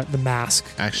the mask.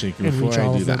 Actually, And before reach I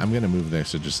all do of that, them. I'm going to move there,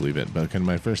 so just leave it. But can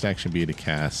my first action be to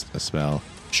cast a spell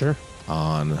Sure.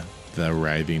 on the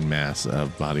writhing mass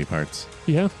of body parts?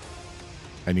 Yeah.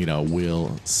 I need a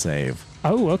will save.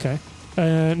 Oh, okay.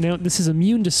 Now, this is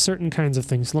immune to certain kinds of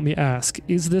things. Let me ask,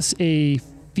 is this a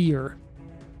fear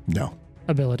No.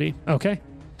 ability? Okay.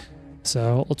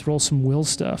 So let's roll some will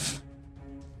stuff.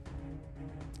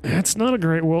 That's not a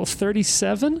great roll.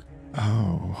 37? Oh,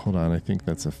 hold on. I think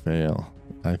that's a fail.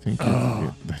 I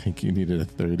think you needed a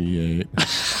 38.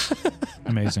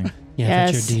 Amazing. yeah. Yes.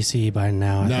 If it's your DC by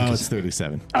now, I No, think it's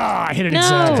 37. Ah, I hit it No.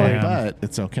 exactly. Damn. But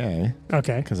it's okay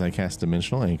Okay. because I cast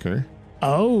Dimensional Anchor.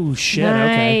 Oh, shit.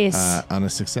 Okay. Nice. On a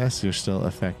success, you're still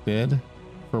affected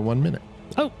for 1 minute.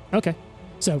 Oh, okay.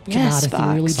 So Yes, cannot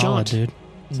ethereally solid, jaunt.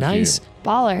 dude. Nice.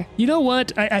 Baller. You know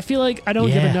what? I feel like I don't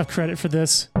give Yeah. enough credit for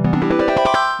this.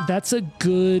 That's a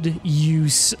good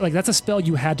use. Like, that's a spell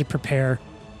you had to prepare.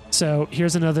 So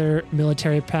here's another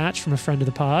military patch from a friend of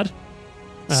the pod.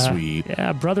 Sweet.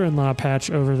 Yeah, brother-in-law patch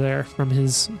over there from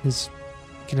his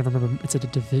I can never remember. Is it a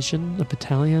division? A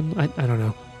battalion? I don't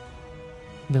know.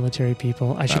 Military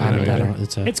people. I should I have don't that. know.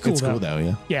 It's a, It's cool, It's though. cool, though,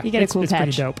 yeah. Yeah, You get a it's, cool it's pretty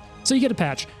patch. dope. So you get a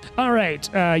patch. All right.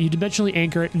 You dimensionally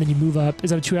anchor it, and then you move up. Is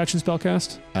that a 2-action spell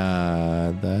cast?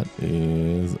 That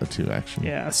is a 2 action.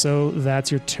 Yeah, so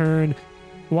that's your turn.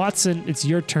 Watson, it's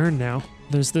your turn now.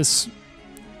 There's this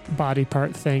body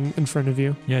part thing in front of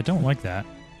you. Yeah, I don't like that.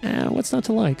 What's not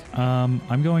to like?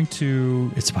 I'm going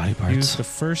to it's body use parts. the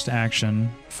first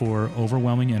action for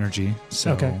overwhelming energy.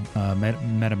 So Okay.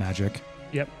 meta magic.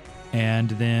 Yep. And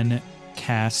then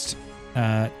cast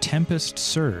Tempest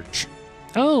Surge.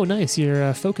 Oh, nice.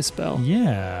 Your focus spell.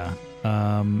 Yeah.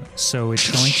 So it's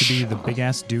going to be the big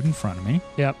ass dude in front of me.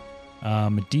 Yep.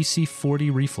 DC 40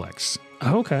 reflex.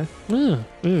 Oh, okay.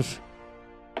 Oof.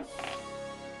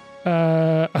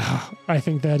 I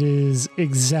think that is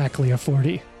exactly a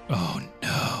 40. Oh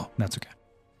no. That's okay.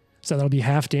 So that'll be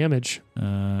half damage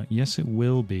Yes, it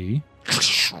will be.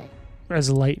 as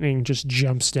lightning just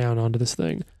jumps down onto this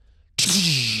thing.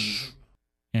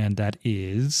 And that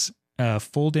is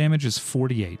full damage is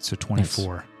 48, so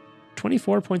 24.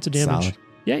 24 points of damage. Solid.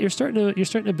 Yeah, you're starting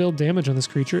to build damage on this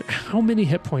creature. How many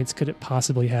hit points could it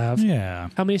possibly have? Yeah.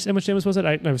 How much damage was it?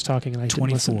 I was talking and I didn't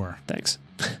listen. 24. Thanks.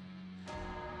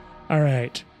 All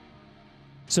right.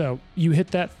 So you hit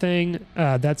that thing.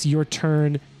 That's your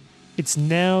turn. It's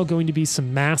now going to be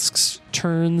some masks'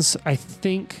 turns. I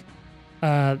think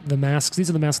the masks, these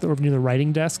are the masks that were near the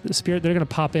writing desk, the spirit, they're going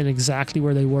to pop in exactly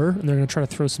where they were, and they're going to try to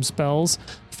throw some spells.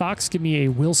 Fox, give me a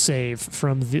will save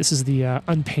from this is the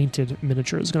unpainted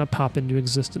miniature. It's going to pop into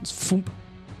existence. Foomp.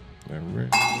 All right.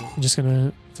 I'm just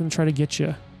going to try to get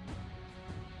you.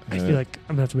 I feel like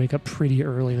I'm going to have to wake up pretty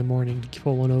early in the morning to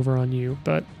pull one over on you,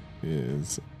 but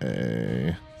Is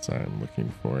a... Sorry, I'm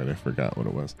looking for it. I forgot what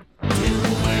it was.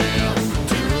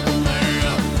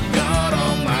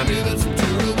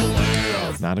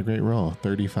 Not a great roll.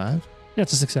 35?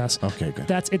 that's a success. Okay, good.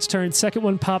 That's its turn. Second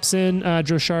one pops in.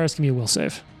 Drosharis, give me a will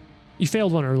save. You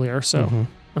failed one earlier, so Mhm.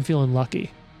 I'm feeling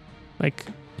lucky. Like,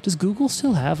 does Google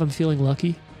still have I'm feeling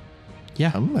lucky?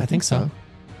 Yeah, I think so.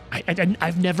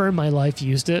 I've never in my life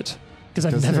used it because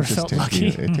I've Doesn't never it just felt take lucky.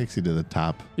 you- it takes you to the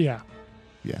top. Yeah.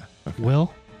 Yeah. Okay.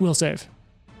 Will Will save.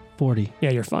 40. Yeah,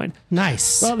 you're fine.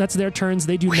 Nice. Well, that's their turns.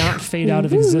 They do not fade out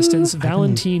of existence.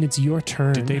 Valentine, it's your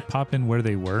turn. Did they pop in where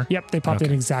they were? Yep, they popped in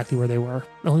Okay. exactly where they were.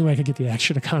 The only way I could get the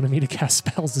action economy to cast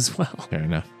spells as well. Fair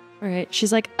enough. All right.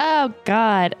 She's like, oh,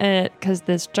 God. Because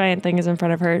this giant thing is in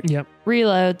front of her. Yep, it's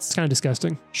Reloads. kind of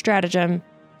disgusting. Stratagem.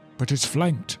 But it's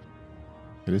flanked.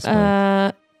 It is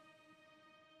fun.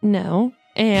 No.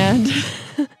 And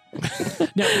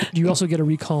Now, you also get a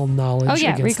recall knowledge. Oh,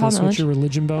 yeah, against recall this, knowledge. What's your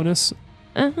religion bonus?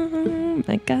 oh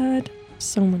my God.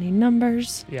 So many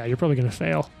numbers. Yeah, you're probably going to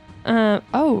fail.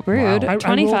 Oh, rude. I rolled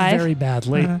 25. very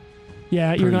badly.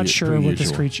 Yeah, you're Per not u- sure per what this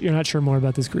usual. creature. You're not sure more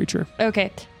about this creature.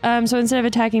 Okay. So instead of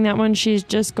attacking that one, she's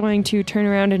just going to turn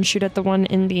around and shoot at the one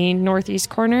in the northeast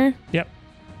corner.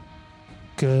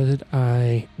 Good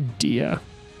idea.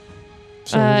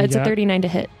 So what do you It's a got? 39 to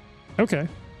hit. Okay.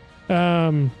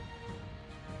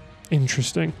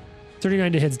 Interesting.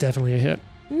 39 to hit's definitely a hit.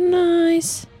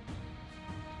 Nice.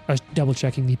 I was double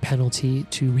checking the penalty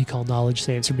to recall knowledge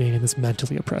saves for being in this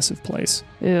mentally oppressive place.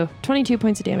 Ooh, 22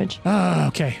 points of damage. Ah,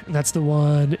 okay. And that's the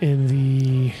one in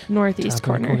the Northeast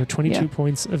top right corner. 22 Yeah.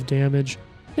 points of damage.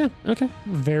 Yeah, okay.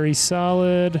 Very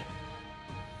solid.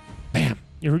 Bam.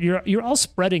 You're all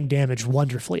spreading damage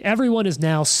wonderfully. Everyone is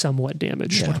now somewhat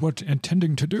damaged. What we're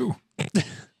intending to do.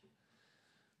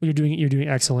 You're doing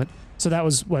excellent. So that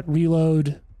was what?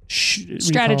 Reload,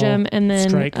 Stratagem, recall, and then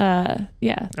strike. the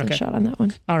Okay. shot on that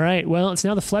one. All right. Well, it's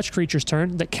now the flesh creature's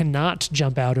turn that cannot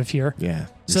jump out of here. Yeah.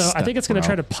 So I think it's going to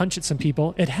try to punch at some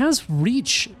people. It has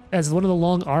reach as one of the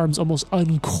long arms almost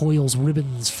uncoils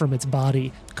ribbons from its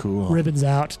body. Cool. Ribbons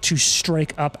out to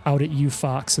strike up out at you,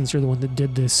 Fox, since you're the one that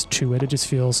did this to it. It just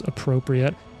feels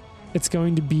appropriate. It's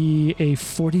going to be a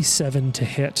 47 to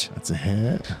hit. That's a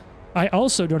hit. I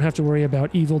also don't have to worry about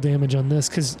evil damage on this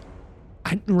because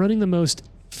I'm running the most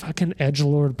fucking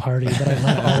edgelord party, but I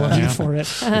love all of you for it.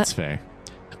 It's fair.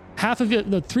 Half of it,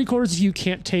 the 3/4 of you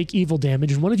can't take evil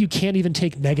damage, and one of you can't even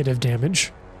take negative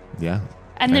damage. Yeah.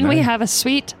 And then I we know. have a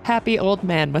sweet, happy old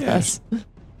man with Yes. us.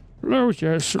 Oh,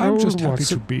 yes. I'm just oh, happy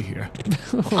to Watson. be here.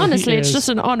 Honestly, it's Yes. just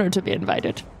an honor to be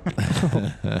invited.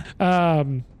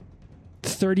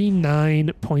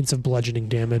 39 points of bludgeoning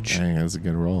damage. Dang, that's a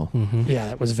good roll. Mm-hmm. Yeah,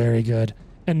 that was very good.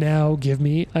 And now give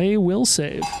me a will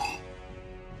save.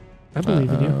 I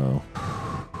believe in you.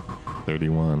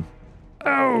 31.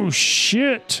 Oh,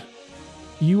 shit.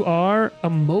 You are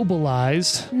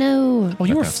immobilized. No. Oh,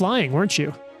 you were Okay. flying, weren't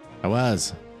you? I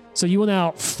was. So you will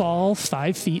now fall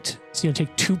 5 feet. So you're going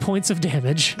to take 2 points of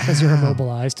damage as you're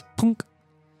immobilized. Punk.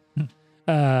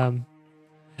 And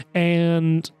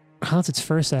that's its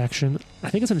first action. I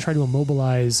think it's going to try to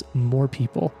immobilize more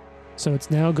people. So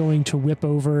it's now going to whip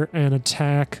over and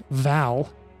attack Val.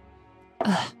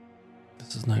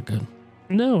 This is not good.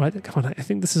 No, come on. I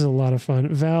think this is a lot of fun.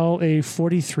 Val, a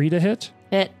 43 to hit.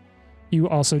 Hit. You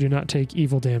also do not take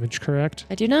evil damage, correct?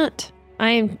 I do not. I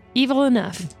am evil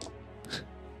enough.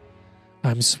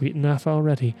 I'm sweet enough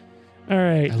already. All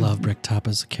right. I love Bricktop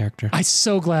as a character. I'm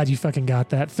so glad you fucking got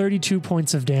that. 32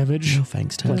 points of damage. No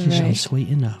thanks, Todd. All right. Sweet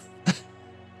enough.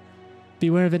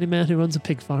 Beware of any man who owns a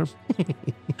pig farm.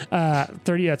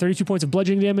 32 points of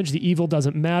bludgeoning damage. The evil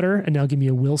doesn't matter. And now give me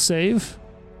a will save.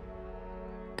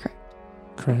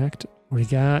 Correct. We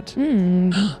got...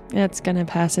 That's going to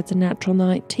pass. It's a natural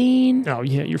 19. Oh,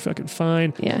 yeah, you're fucking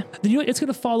fine. Yeah. Then you know what? It's going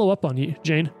to follow up on you,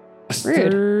 Jane.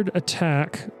 Rude. Third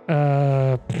attack.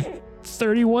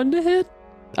 31 to hit?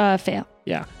 Fail.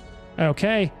 Yeah.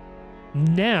 Okay.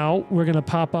 Now we're going to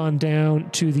pop on down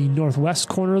to the northwest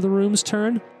corner of the room's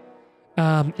turn.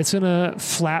 It's going to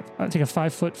take a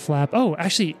 5-foot flap. Oh,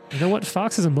 actually, you know what?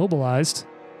 Fox is immobilized.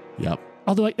 Yep.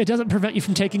 Although it doesn't prevent you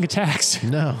from taking attacks.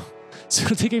 No. So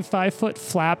it'll take a 5-foot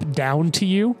flap down to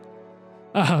you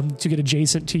to get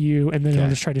adjacent to you, and then it'll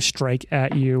just try to strike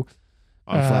at you.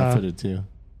 I'm flat-footed too.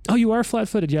 Oh, you are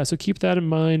flat-footed, yeah. So keep that in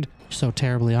mind. You're so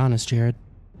terribly honest, Jared.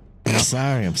 I'm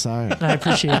sorry. I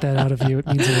appreciate that out of you. It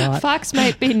means a lot. Fox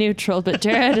might be neutral, but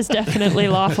Jared is definitely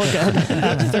lawful good.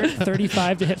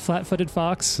 35 to hit flat-footed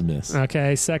Fox. It's a miss.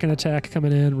 Okay, second attack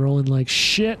coming in, rolling like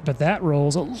shit, but that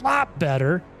rolls a lot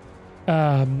better.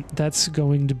 That's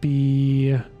going to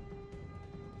be...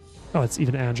 Oh, it's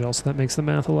even agile, so that makes the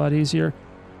math a lot easier.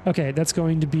 Okay, that's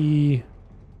going to be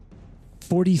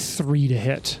 43 to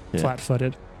hit, Yeah.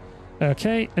 flat-footed.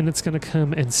 Okay, and it's going to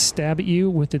come and stab at you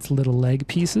with its little leg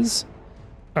pieces.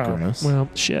 Oh, Gross. well,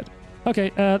 shit.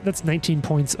 Okay, that's 19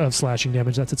 points of slashing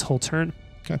damage. That's its whole turn.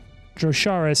 Okay.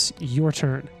 Drosharis, your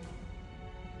turn.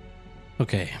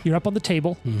 Okay. You're up on the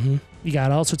table. Mm-hmm. You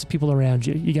got all sorts of people around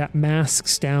you. You got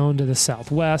masks down to the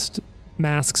southwest,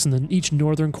 masks in each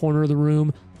northern corner of the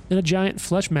room, and a giant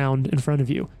flesh mound in front of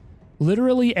you.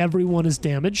 Literally everyone is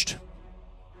damaged.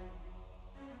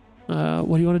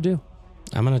 What do you want to do?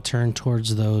 I'm going to turn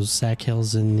towards those sack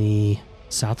hills in the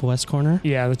southwest corner,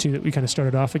 Yeah, the two that we kind of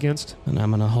started off against. and I'm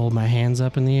going to hold my hands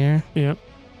up in the air, Yeah.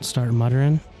 start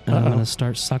muttering, and I'm Uh-oh. going to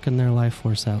start sucking their life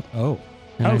force out. Oh.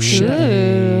 And Oh, I need shit.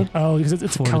 a Oh, because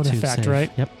it's a cone fortitude effect, save.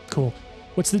 right? Yep. Cool.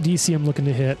 What's the DC I'm looking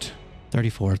to hit?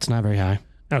 34. It's not very high.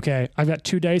 Okay, I've got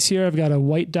 2 dice here. I've got a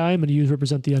white die I'm going to use to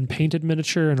represent the unpainted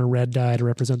miniature and a red die to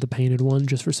represent the painted one,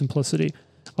 just for simplicity.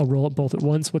 I'll roll it both at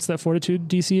once. What's that fortitude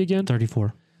DC again?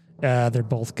 34. They're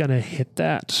both going to hit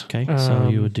that. Okay. So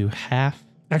you would do half.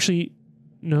 Actually,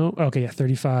 no. Okay, yeah,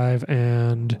 35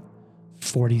 and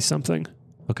 40 something.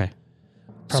 Okay.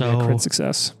 Probably so a crit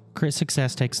success. crit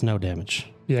success takes no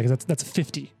damage. Yeah, because that's a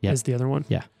 50 Yep. is the other one.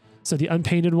 Yeah. So the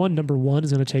unpainted one, number 1,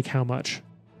 is going to take how much?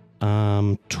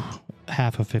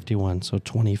 Half of 51, so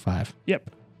 25.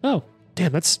 Yep. Oh,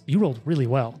 Damn, you rolled really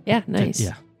well. Yeah, nice.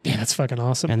 Yeah. Yeah, that's fucking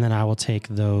awesome. And then I will take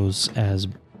those as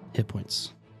hit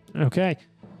points. Okay.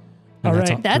 And All that's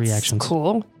right. all- 3 That's actions.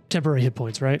 cool. Temporary hit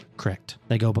points, right? Correct.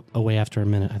 They go away after a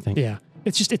minute, I think. Yeah.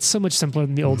 It's so much simpler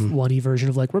than the old 1E version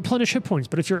of like replenish hit points.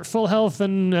 But if you're at full health,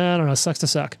 then I don't know, sucks to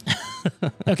suck.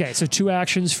 Okay, so 2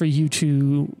 actions for you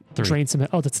to 3. drain some.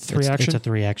 Oh, that's 3 It's action. a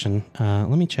 3 action. Let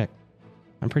me check.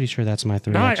 I'm pretty sure that's my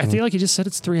 3 No, I action. feel like you just said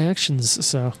it's 3 actions.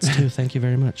 So, It's 2. Thank you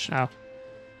very much. ow.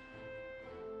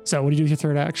 So, what do you do with your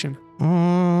third action?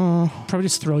 Probably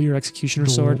just throw your executioner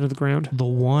The- sword into the ground. The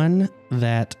one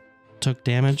that took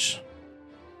damage,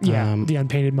 Yeah, the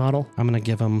unpainted model. I'm going to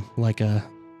give him like a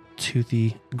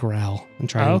toothy growl and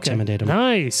try to Okay, intimidate him.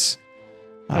 nice.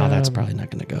 Oh, that's Um, probably not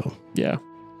going to go. Yeah,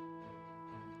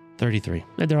 33.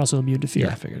 and they're also immune to fear.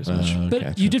 Yeah, I figured as much. But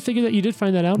Gotcha. you did figure that you did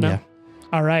find that out now. Yeah.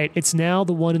 All right, it's now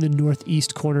the one in the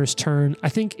northeast corner's turn. I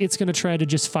think it's going to try to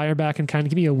just fire back and kind of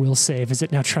give me a will save as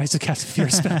it now tries to cast a fear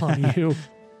spell on you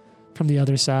from the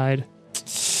other side.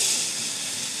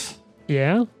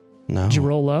 Yeah? No. Did you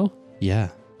roll low? Yeah.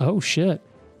 Oh, shit.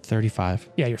 35.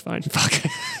 Yeah, you're fine. Fuck.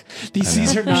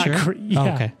 DCs are not... Sure? Yeah,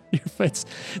 Oh, okay.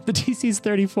 The DC's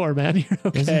 34, man. You're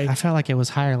Is it? okay. I felt like it was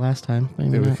higher last time.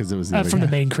 Maybe not. Because it was the other From the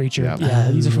guy. main creature. Yeah.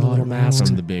 Yeah, these are from the little masks.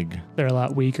 From the big. They're a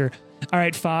lot weaker. All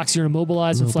right, Fox, you're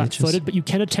immobilized and Little flat-footed, but you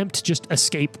can attempt to just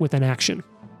escape with an action.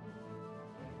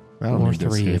 I don't Or need to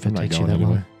 3 escape. if it I'm not takes you going that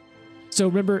long. anywhere. So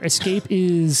remember, escape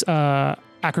is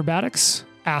acrobatics,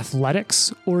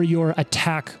 athletics, or your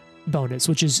attack bonus,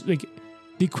 which is like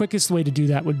the quickest way to do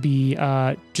that would be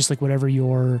just like whatever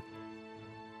your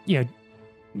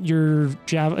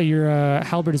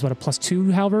halberd is what, a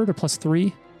 +2 halberd or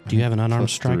 +3? Do you have an unarmed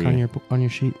Plus strike 3. on your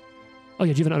sheet? Oh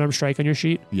yeah, do you have an unarmed strike on your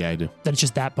sheet? Yeah, I do. Then it's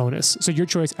just that bonus. So your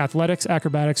choice: athletics,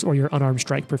 acrobatics, or your unarmed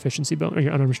strike proficiency bonus, or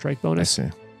your unarmed strike I bonus. see.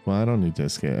 Well, I don't need to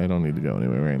escape. I don't need to go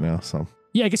anywhere right now. So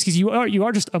Yeah, I guess because you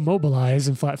are just immobilized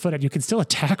and flat-footed. You can still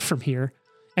attack from here,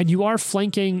 and you are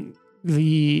flanking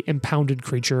the impounded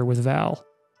creature with Val.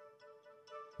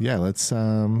 yeah, let's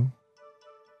So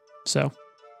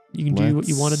you can do what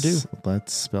you want to do.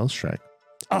 Let's spell strike.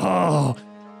 Oh,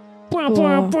 I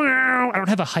don't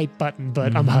have a hype button,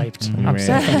 but I'm hyped. I'm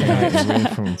so fucking hyped.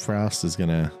 Ray from Frost is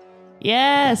gonna.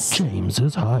 Yes. James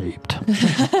is hyped.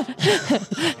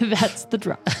 That's the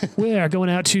drop. We are going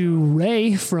out to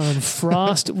Ray from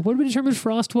Frost. What did we determine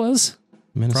Frost was?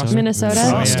 Minnesota. Minnesota.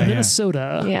 Frost, yeah.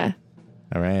 Minnesota. Yeah.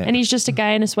 All right. And he's just a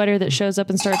guy in a sweater that shows up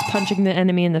and starts punching the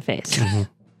enemy in the face.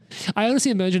 I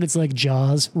honestly imagine it's like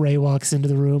Jaws. Ray walks into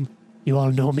the room. You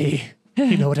all know me.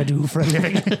 You know what I do for a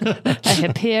living. I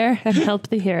appear and help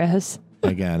the heroes.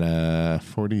 I got a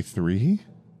 43.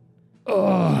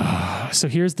 Oh, so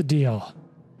here's the deal.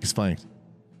 He's flanked.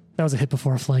 That was a hit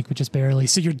before a flank, but just barely.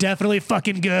 So you're definitely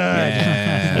fucking good.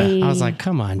 I was like,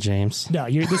 come on, James. No,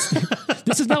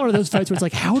 this is not one of those fights where it's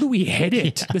like, how do we hit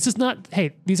it? This is not,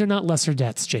 hey, these are not lesser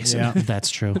deaths, Jason. Yeah. That's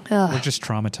true. We're just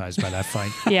traumatized by that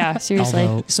fight. Yeah, seriously.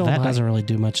 Although So that am I. doesn't really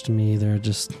do much to me either.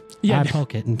 Just Yeah, I no.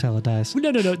 poke it until it dies.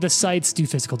 No. The sights do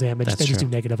physical damage. That's They just true.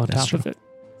 do negative on That's top of true. it.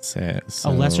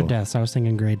 So, lesser deaths. I was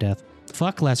thinking gray death.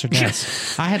 Fuck lesser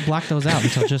deaths. I had blocked those out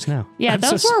until just now. Yeah, I'm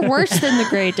so those were sorry. worse than the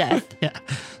Gray Death.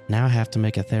 Now I have to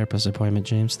make a therapist appointment,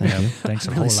 James. Thank you. Thanks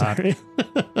a Really whole lot. sorry.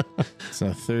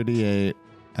 So 38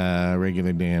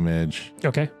 regular damage.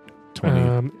 Okay.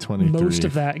 20, 23. Most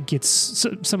of that gets,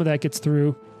 some of that gets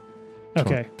through.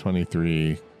 Okay.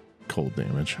 23 cold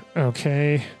damage.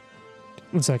 Okay.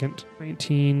 1 second.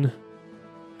 19.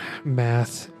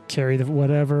 Math. Carry the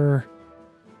whatever.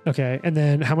 Okay. And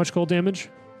then how much cold damage?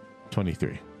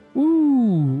 23.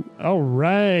 Ooh. All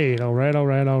right.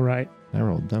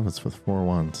 That was with 4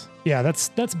 ones. Yeah, that's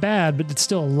bad, but it's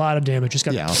still a lot of damage. Just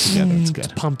got Yeah, altogether it's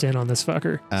good. pumped in on this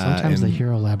fucker. Sometimes the and-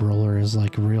 Hero Lab roller is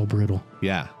like real brutal.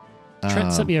 Yeah.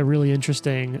 Trent sent me a really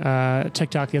interesting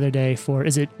TikTok the other day for,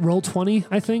 is it Roll20,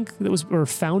 I think? That was, or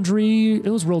Foundry. It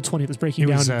was Roll20 that was breaking It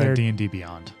down was their, D&D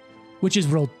Beyond. which is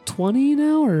Roll20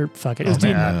 now, or fuck it. It was Oh,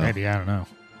 D&D, man. Maybe, I don't know.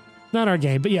 not our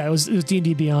game, but yeah, it was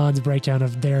D&D Beyond's breakdown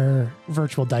of their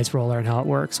virtual dice roller and how it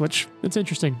works, which it's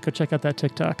interesting. Go check out that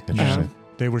TikTok. Interesting.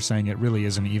 They were saying it really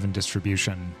is an even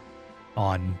distribution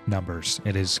on numbers.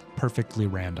 It is perfectly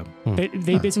random. They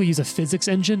basically use a physics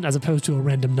engine as opposed to a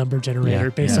random number generator Yeah.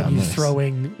 based Yeah, on you nice.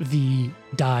 throwing the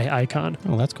die icon.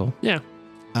 Oh, that's cool. Yeah.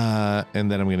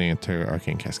 And then I'm going to enter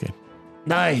Arcane Cascade.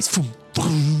 Nice.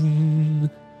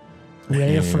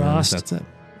 Ray of And Frost, That's it.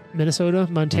 Minnesota,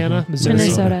 Montana, Mhm. Missouri.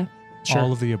 Minnesota. Sure.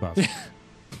 All of the above.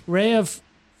 Ray of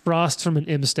Frost from an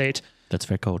M state. That's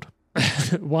very cold.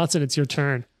 Watson, it's your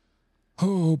turn.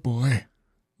 Oh boy.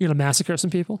 You're going to massacre some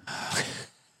people?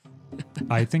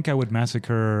 I think I would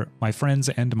massacre my friends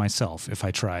and myself if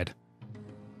I tried.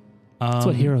 That's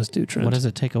what heroes do, Trent. What does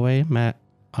it take away? Matt,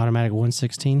 automatic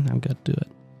 116? I'm good. Do it.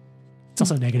 It's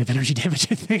also negative energy damage,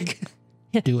 I think.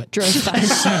 Do it. Dro's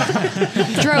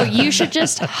fine. Dro, you should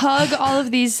just hug all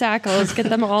of these sackles, get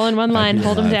them all in one line,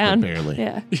 hold them down. Barely.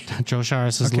 Yeah. Joe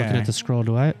Sharis is Okay. looking at the scroll.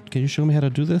 Can you show me how to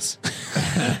do this?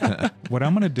 What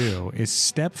I'm going to do is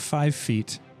step 5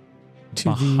 feet To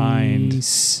behind. the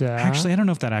south. Actually, I don't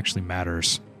know if that actually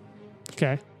matters.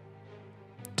 Okay.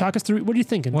 Talk us through. What are you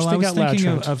thinking? Well, Just I think was out loud, thinking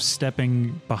Trent. of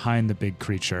stepping behind the big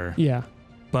creature, Yeah.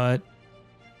 but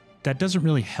that doesn't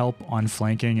really help on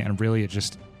flanking, and really it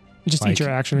just Just like, eat your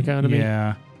action economy.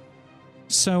 Yeah.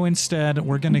 So instead,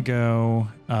 we're going to go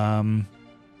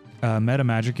meta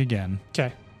magic again,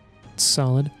 Okay.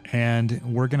 Solid. and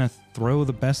we're going to throw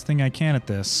the best thing I can at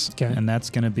this, Okay. and that's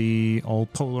going to be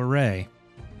old Polar Ray.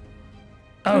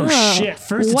 Oh, Oh, shit.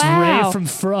 First wow. it's Ray from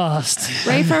Frost.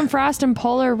 Ray from Frost and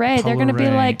Polar Ray, they're Polar going to be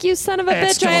Ray. like, you son of a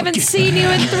Let's bitch, I go haven't get- seen you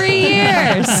in 3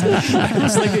 years.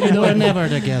 It's like, you know, We're then never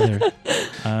together.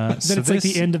 So it's like this-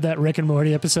 the end of that Rick and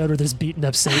Morty episode where there's beating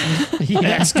up Satan.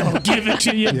 Yes, go give it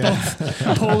to you.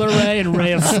 Both Polar Ray and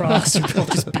Ray of Frost are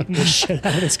both just beating the shit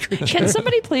out of this creature. Can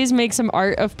somebody please make some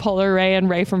art of Polar Ray and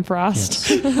Ray from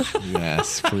Frost?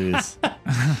 Yes, please. Is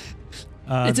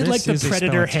it this like the is a spell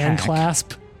Predator hand attack.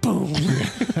 clasp? Boom.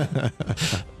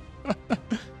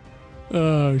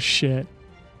 Oh, shit.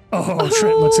 Oh,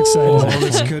 Trent looks Oh, excited.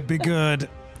 this could be good.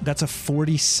 That's a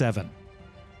 47.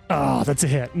 Oh, that's a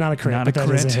hit. Not a crit, Not a but that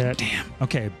is crit. a hit. Damn.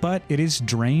 Okay, but it is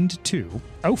drained too.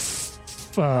 Oh,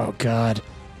 oh God.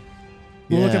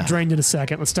 We'll look Yeah. up drained in a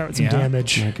second. Let's start with some Yeah.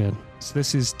 damage. Not good. So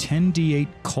this is 10d8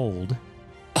 cold.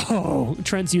 Oh,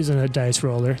 Trent's using a dice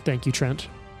roller. Thank you, Trent.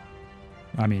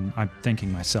 I mean, I'm thinking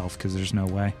myself because there's no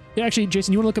way. Yeah, actually,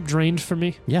 Jason, you want to look up drained for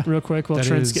me? Yeah. Real quick while That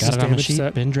Trent's is- getting his Got it on the damage sheet.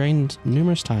 set. Been drained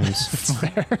numerous times. That's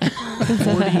fair.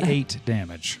 48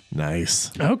 damage.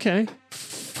 Nice. Okay.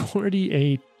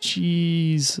 48.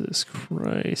 Jesus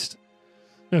Christ.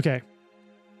 Okay.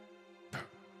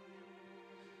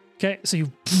 Okay, so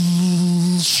you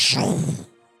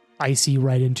icy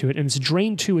right into it, and it's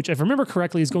drained 2, which if I remember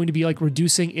correctly is going to be like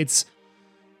reducing its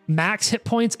max hit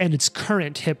points and its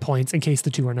current hit points, in case the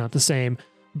two are not the same,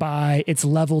 by its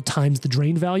level times the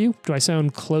drain value. Do I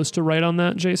sound close to right on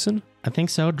that, Jason? I think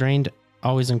so. Drained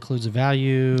always includes a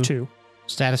value. 2.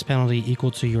 Status penalty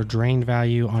equal to your drained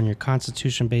value on your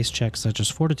constitution-based checks, such as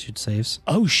fortitude saves.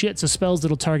 Oh shit, so spells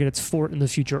that'll target its fort in the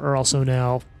future are also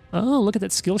now... Oh, look at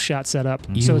that skill shot setup.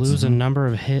 You So it's lose a number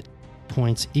of hit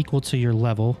points equal to your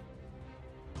level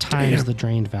times Damn. the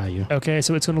drained value. Okay,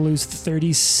 so it's going to lose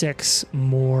 36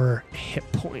 more hit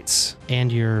points.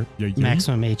 And your Yeah, yeah.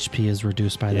 maximum HP is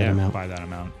reduced by that amount. By that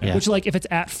amount. Yeah. Which, like, if it's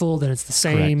at full, then it's the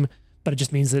same. But it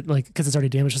just means that, like, because it's already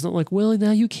damaged, it's not like, well,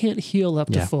 now you can't heal up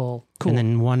to Yeah. full. Cool. And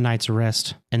then one night's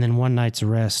rest. And then one night's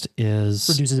rest is...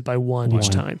 reduces it by 1 each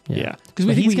One. time. Yeah. Yeah. Because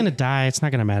But he's going to die. It's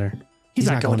not going to matter. he's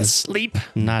not not going going to to- sleep.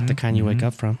 Not the kind you wake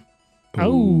up from.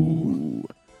 Oh.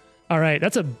 All right.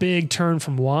 That's a big turn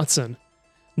from Watson.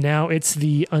 Now it's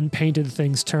the unpainted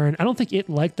thing's turn. I don't think it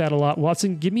liked that a lot.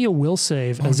 Watson, give me a will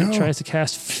save Oh, as it no. tries to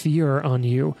cast fear on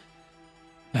you.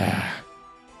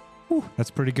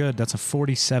 That's pretty good. That's a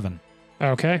 47.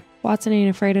 Okay. Watson ain't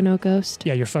afraid of no ghost.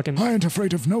 Yeah, you're fucking... I ain't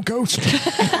afraid of no ghost.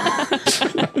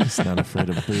 He's not afraid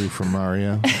of Boo from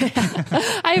Mario.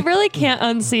 I really can't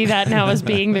unsee that now as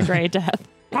being the Grey Death.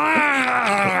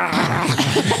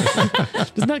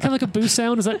 Doesn't that kind of like a boo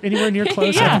sound? Is that anywhere near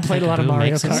close? I Yeah. haven't played a lot of Boo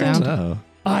Mario makes a Kart. sound? Oh,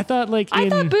 Oh, I thought like I in...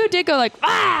 thought Boo did go like,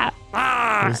 ah!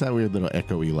 there's that weird little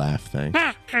echoey laugh thing.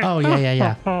 Oh,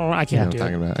 yeah. Oh, I You know can't what I'm do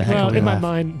talking it. about? The Well, echoey in my laugh.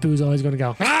 mind, Boo's always going to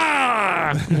go.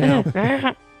 "Ah!"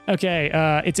 No. Okay,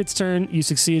 it's its turn. You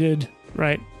succeeded,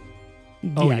 right?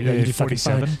 Oh, yeah, yeah, you did fucking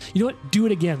 47? fine. You know what? Do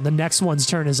it again. The next one's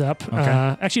turn is up. Okay.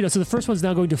 Actually, no. So the first one's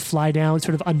now going to fly down,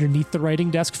 sort of underneath the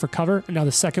writing desk for cover, and now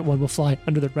the second one will fly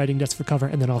under the writing desk for cover,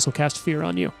 and then also cast fear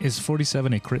on you. Is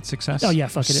 47 a crit success? Oh, yeah,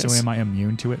 fuck it so is. am I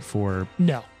immune to it for...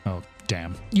 No, Oh,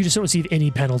 damn. you just don't receive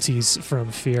any penalties from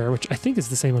fear, which I think is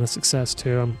the same on a success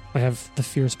too. I have the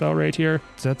fear spell right here.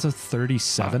 So that's a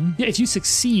 37? Yeah, if you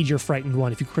succeed, you're frightened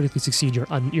 1. If you critically succeed, you're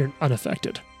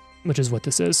unaffected, which is what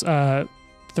this is.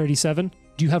 37.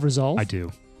 Do you have resolve? I do.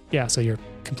 Yeah, so you're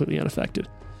completely unaffected.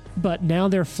 But now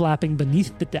they're flapping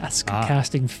beneath the desk,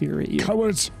 casting fear at you.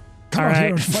 Cowards, come All out right.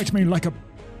 here and fight me like a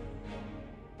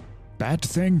bad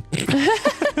thing.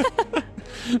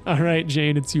 All right,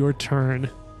 Jane, it's your turn.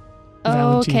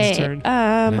 Valentine's Okay. turn.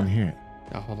 I didn't hear it.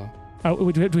 Oh, hold on. Oh,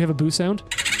 wait, do we have a boo sound?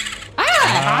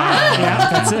 Ah! Yeah,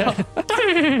 that's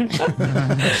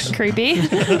it. Creepy.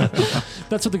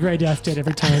 That's what the Grey Death did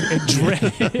every time.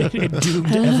 It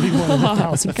doomed everyone in the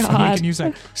house. God. We can use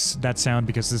that sound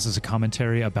because this is a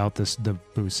commentary about the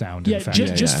boo sound. Yeah, in fact.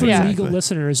 just for Yeah. legal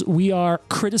listeners, we are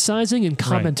criticizing and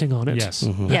commenting on it. Yes.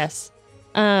 Yes.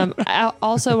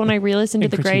 Also, when I re-listened to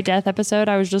the Grey Death episode,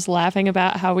 I was just laughing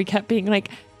about how we kept being like,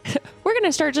 we're going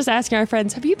to start just asking our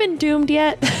friends, have you been doomed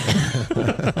yet?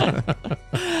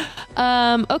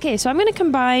 Okay, so I'm going to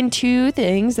combine two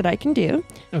things that I can do.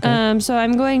 Okay. So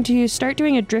I'm going to start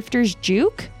doing a Drifter's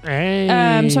Juke. Hey.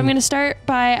 So I'm going to start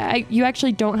by, you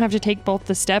actually don't have to take both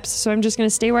the steps, so I'm just going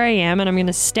to stay where I am, and I'm going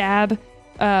to stab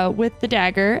with the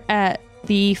dagger at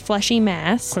the fleshy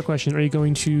mass. Quick question. Are you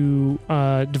going to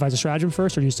devise a stratagem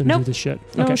first, or are you just going to do this shit?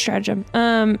 No stratagem.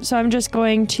 So I'm just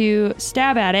going to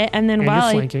stab at it, and then And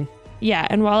while you're flanking.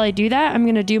 and while I do that, I'm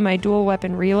going to do my dual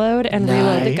weapon reload and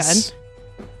reload the gun. Nice.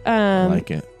 I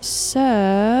like it. So,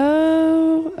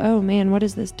 oh man, what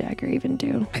does this dagger even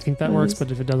do? I think that works, but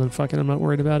if it doesn't, fucking, I'm not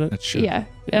worried about it. That's true. Yeah,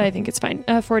 I think it's fine.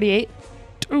 48.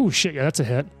 Oh, shit. Yeah, that's a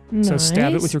hit. Nice. So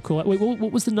stab it with your cool. Wait,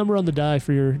 what was the number on the die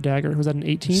for your dagger? Was that an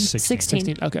 18?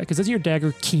 16. Okay, because isn't your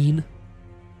dagger keen?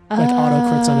 Like auto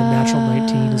crits on a natural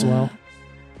 19 as well.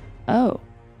 Oh,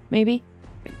 maybe.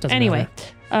 Doesn't Anyway,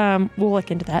 matter. we'll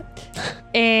look into that.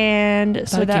 And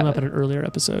so That that came up in an earlier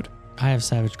episode. I have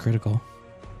Savage Critical.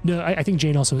 No, I think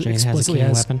Jane also Jane has a explicitly keen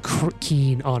has weapon?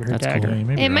 keen on her That's dagger. cool. Yeah, you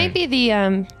may be it might right. be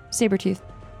the saber tooth,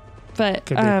 but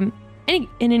Could be.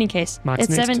 in any case, Mox it's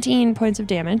next. 17 points of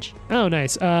damage. Oh,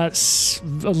 nice. A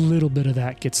little bit of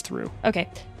that gets through. Okay.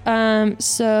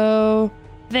 So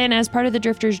then as part of the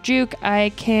Drifter's Juke,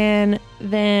 I can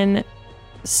then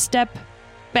step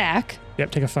back, Yep,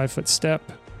 take a 5-foot step.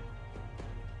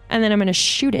 and then I'm going to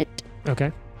shoot it.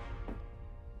 Okay.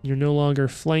 You're no longer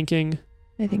flanking.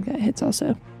 I think that hits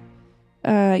also.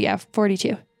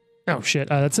 42. Oh, shit.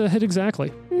 That's a hit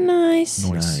exactly. Nice.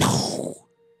 Nice.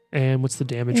 And what's the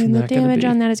damage And from the that going damage to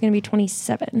on be? that is going to be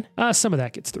 27. Some of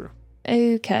that gets through.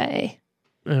 Okay.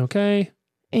 Okay.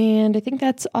 And I think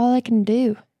that's all I can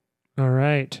do. All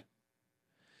right.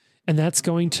 And that's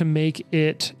going to make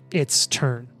it its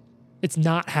turn. It's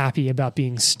not happy about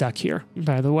being stuck here,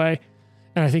 by the way.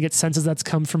 And I think it senses that's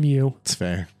come from you. It's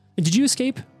fair. Did you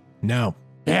escape? No.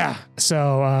 Yeah.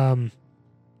 So,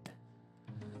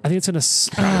 I think it's going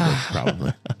to...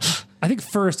 Probably. I think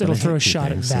first it'll But I throw a hate shot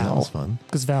at things, so that Val. was fun.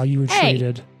 Because Val, you Hey.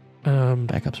 retreated.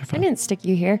 Backups are I fine. didn't stick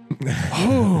you here.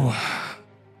 Oh.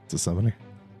 It's a summoner.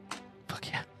 Fuck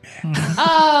yeah.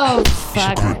 Oh,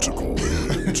 fuck. Critical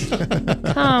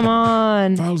hit. Come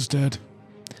on. Val's dead.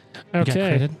 You got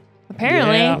Okay. critted?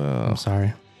 Apparently. Yeah. I'm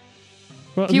sorry.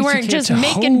 Well, at You least weren't can't just tell-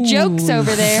 making jokes Holy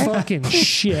over there. Fucking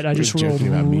shit. I just We're rolled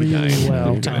joking about me really dying.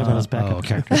 well. You're Talking about his backup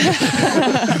okay.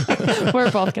 character.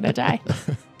 We're both going to die.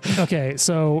 Okay,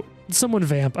 so someone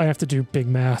vamp. I have to do big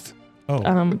math. Oh.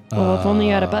 Well, if only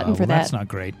you had a button for well, that. That's not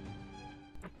great.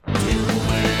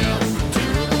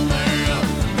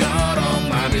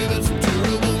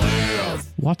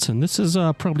 Watson, this is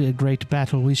probably a great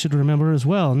battle we should remember as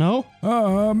well, no?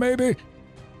 Maybe.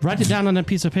 Write it down on that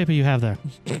piece of paper you have there.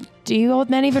 Do you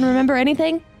old men even remember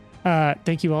anything?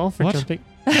 Thank you all for What? jumping.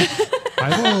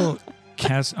 I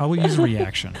will use a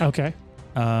reaction. Okay.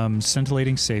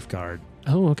 Scintillating Safeguard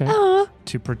Oh, okay. Oh,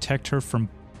 to protect her from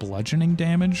bludgeoning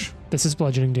damage. This is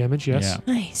bludgeoning damage, yes.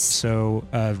 Yeah. nice. So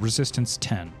resistance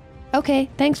 10. Okay,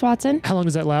 thanks, Watson. How long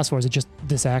does that last for? Is it just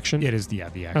this action? It is the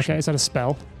action. Okay, is that a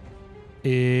spell?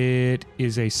 It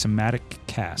is a somatic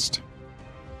cast.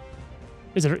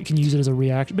 Is it? Can you use it as a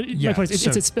reaction? But Yeah, my point is,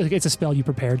 it's a spell you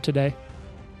prepared today.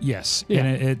 Yes. Yeah.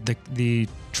 And the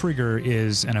trigger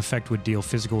is an effect would deal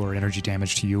physical or energy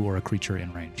damage to you or a creature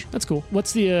in range. That's cool.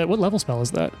 What's the what level spell is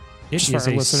that? It Just for is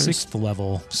our a listeners. 6th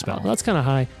level spell. Oh, that's kind of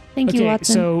high. Thank you,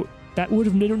 Watson. so that would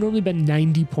have normally been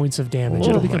 90 points of damage. Oh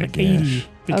It'll my become gosh. 80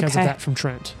 because Okay. of that from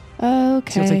Trent.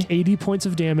 Okay. So you'll take 80 points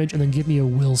of damage and then give me a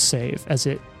will save as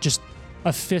it just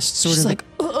a fist sort Just of like,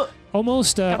 ugh,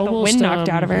 almost got the almost wind knocked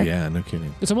out of her. Yeah, no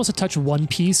kidding. It's almost a touch One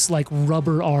Piece, like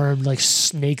rubber arm, like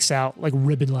snakes out, like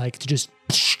ribbon like to just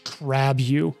grab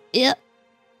you. Yep.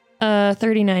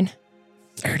 39.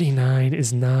 39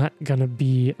 is not gonna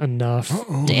be enough.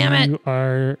 Damn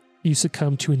it. You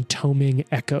succumb to entombing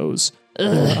echoes. You're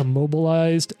Ugh.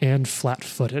 immobilized and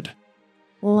flat-footed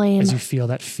Lame. as you feel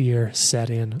that fear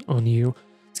set in on you.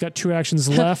 It's got 2 actions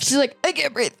left. She's like, I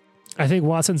can't breathe. I think,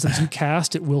 Watson, since you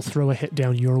cast, it will throw a hit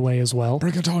down your way as well.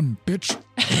 Bring it on, bitch.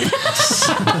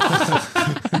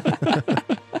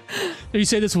 You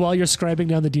say this while you're scribing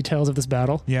down the details of this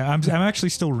battle? Yeah, I'm actually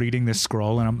still reading this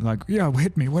scroll, and I'm like, yeah,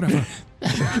 hit me, whatever.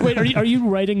 Wait, are you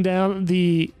writing down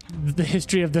the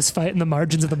history of this fight in the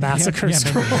margins of the massacre Yeah,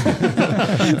 scroll?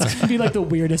 It's gonna be like the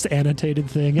weirdest annotated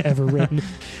thing ever written.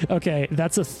 Okay,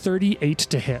 that's a 38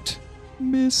 to hit.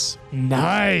 Miss.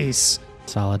 Nice.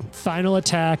 Solid. Final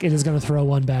attack. It is going to throw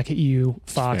one back at you,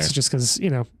 Fox, Fair. just because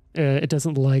it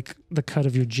doesn't like the cut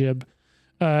of your jib.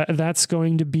 That's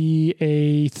going to be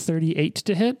a 38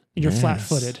 to hit. And you're Yes.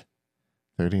 flat-footed.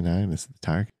 39 is the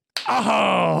target.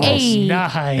 Oh, Hey.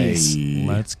 nice. Hey.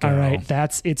 Let's go. All right,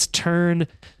 that's its turn.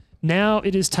 Now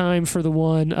it is time for the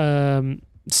one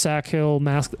Sackhill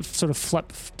mask sort of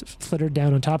flittered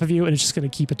down on top of you, and it's just going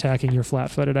to keep attacking your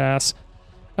flat-footed ass.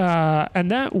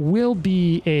 And that will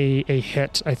be a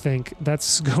hit, I think.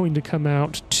 That's going to come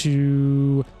out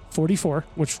to 44,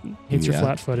 which hits your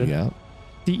flat-footed. Yeah.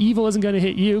 The evil isn't going to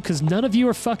hit you because none of you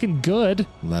are fucking good.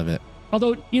 Love it.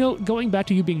 Although, going back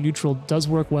to you being neutral does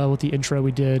work well with the intro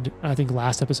we did, I think,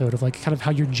 last episode of like kind of how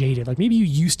you're jaded. Like maybe you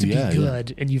used to be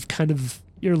good and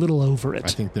you're a little over it. I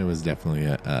think there was definitely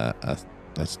a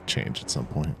change at some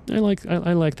point. I like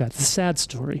that. It's a sad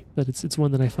story, but it's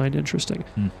one that I find interesting.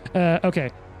 Okay,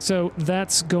 so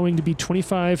that's going to be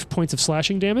 25 points of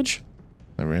slashing damage.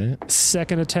 All right.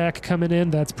 Second attack coming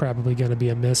in, that's probably going to be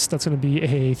a miss. That's going to be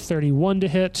a 31 to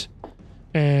hit.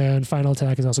 And final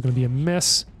attack is also going to be a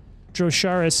miss.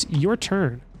 Drosharis, your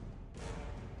turn.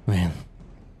 Man.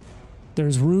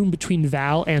 There's room between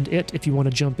Val and it if you want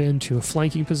to jump into a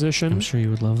flanking position. I'm sure you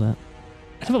would love that.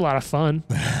 I'd have a lot of fun.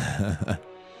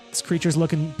 This creature's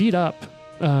looking beat up,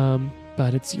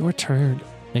 but it's your turn.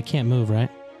 It can't move, right?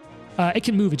 It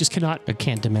can move. It just cannot. It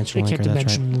can't dimensional It can't anchor,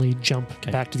 that's right. dimensionally jump Okay.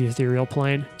 back to the ethereal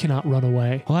plane. Cannot run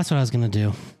away. Well, that's what I was going to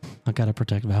do. I got to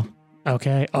protect Val.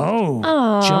 Okay. Oh,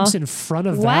 Aw. jumps in front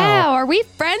of Val. Wow, are we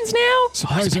friends now?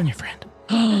 Surprising your friend.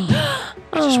 I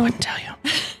just wouldn't tell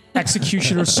you.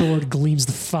 Executioner sword gleams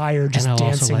the fire, just And I'll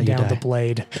also dancing let you down the die.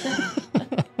 blade.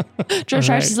 Drosharis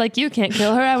right. is like, you can't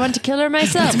kill her. I want to kill her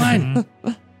myself.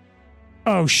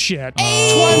 Oh shit!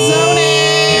 Critical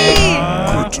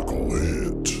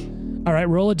hit. All right,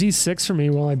 roll a d6 for me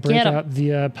while I break Get 'em. out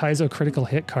the Paizo critical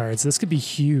hit cards. This could be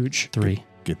huge. 3.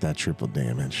 Get that triple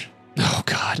damage. Oh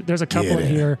god, there's a couple Get in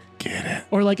it. here. Get it.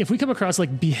 Or like if we come across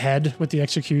like behead with the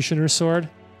executioner sword,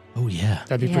 Oh, yeah.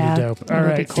 that'd be Yeah, pretty dope. that All would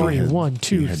be right, cool. Corey, Behead- 1,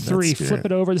 2, behead that 3. spirit. Flip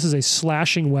it over. This is a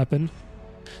slashing weapon.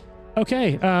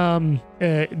 Okay,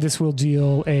 this will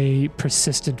deal a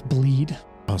persistent bleed.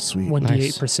 Oh, sweet. 1d8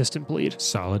 Nice. persistent bleed.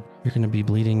 Solid. You're going to be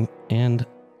bleeding and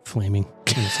flaming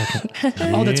in a second.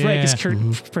 Oh, that's right. It's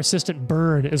Mhm. persistent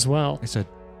burn as well. I said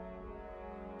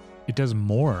it does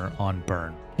more on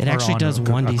burn. It Or actually on does a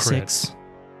crit. 1d6,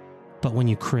 but when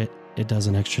you crit, it does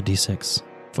an extra d6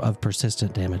 of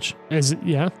persistent damage. Is it?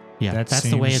 Yeah. Yeah, That that's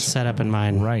the way seems it's set up in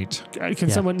mine. Right. Can Yeah.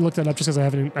 someone look that up just because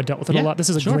I dealt with it a Yeah, lot? This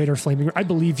is a sure. greater flaming. I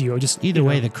believe you. Just Either you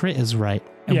way, know. the crit is right.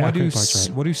 And Yeah, what do crit part's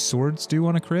right. what do swords do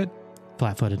on a crit?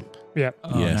 Flat-footed. Yeah.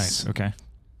 Oh, Yes. nice. Okay.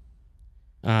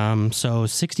 So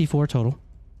 64 total.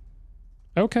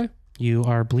 Okay. You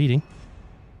are bleeding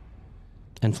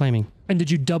and flaming. And did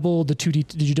you double the 2d?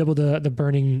 Did you double the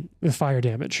burning, the fire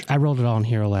damage? I rolled it all in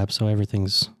Hero Lab, so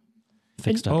everything's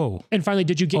fixed up. Oh, And finally,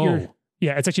 did you get your?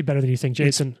 Yeah, it's actually better than you think,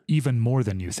 Jason. even more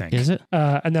than you think. Is it?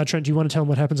 And now, Trent, do you want to tell him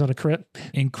what happens on a crit?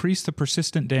 Increase the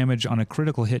persistent damage on a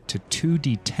critical hit to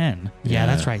 2d10, Yeah,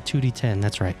 that's right. 2d10.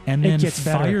 That's right. and It then gets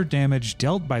better. fire damage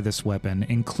dealt by this weapon,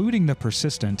 including the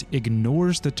persistent,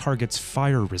 ignores the target's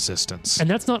fire resistance. And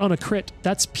that's not on a crit.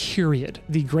 That's period.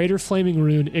 The greater flaming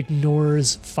rune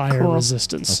ignores fire Cool.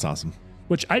 resistance, That's awesome.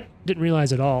 which I didn't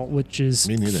realize at all. Which is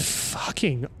Me neither.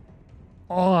 fucking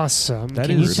awesome. That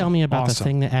Can you is tell me about awesome. the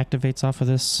thing that activates off of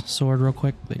this sword real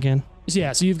quick again?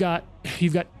 Yeah, so you've got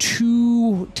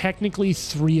 2, technically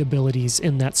 3 abilities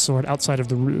in that sword outside of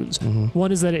the runes.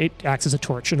 One is that it acts as a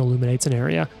torch and illuminates an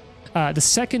area. The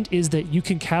second is that you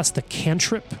can cast the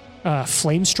cantrip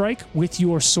Flame Strike with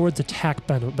your sword's attack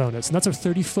bonus, and that's a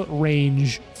 30-foot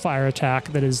range fire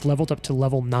attack that is leveled up to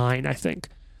level 9, I think.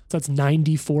 So that's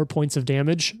 94 points of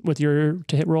damage with your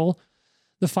to hit roll.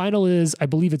 The final is, I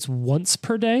believe it's once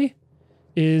per day,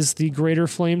 is the Greater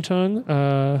Flame Tongue.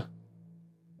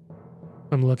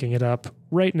 I'm looking it up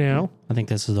right now. I think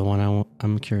this is the one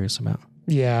I'm curious about.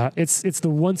 Yeah, it's the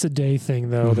once a day thing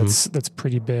though. That's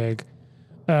pretty big.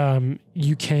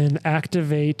 You can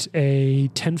activate a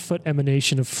 10-foot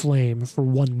emanation of flame for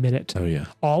 1 minute. Oh, yeah.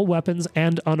 All weapons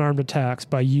and unarmed attacks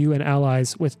by you and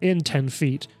allies within 10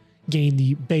 feet gain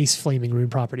the base flaming rune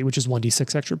property, which is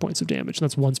 1d6 extra points of damage. And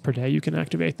that's once per day you can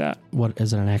activate that. What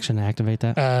is it, an action to activate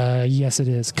that? Yes, it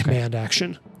is. Command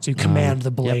action. So you command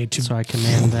the blade Yep, to So I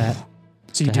command that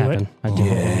So you to do happen. it. I do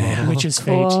it. Witch's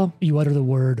Cool. Fate. You utter the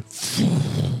word,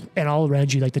 and all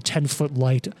around you, like the 10-foot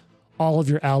light, all of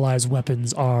your allies'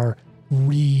 weapons are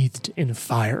wreathed in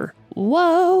fire.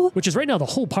 Whoa. Which is right now the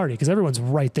whole party because everyone's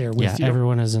right there with Yeah, you.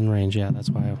 everyone is in range. Yeah, that's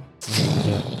why I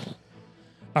do it.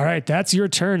 All right, that's your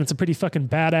turn. It's a pretty fucking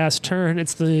badass turn.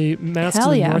 It's the Masques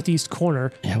Hell in the yeah. northeast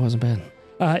corner. Yeah, it wasn't bad.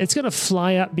 It's going to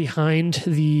fly up behind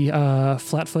the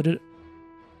flat-footed,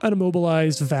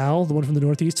 unimmobilized Val, the one from the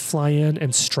northeast, fly in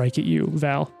and strike at you,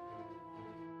 Val.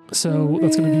 So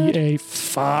that's going to be a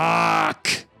fuck.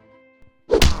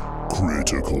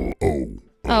 Critical. Oh,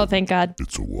 Oh, thank God.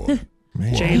 it's a 1.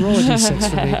 Man. Jane, roll a d6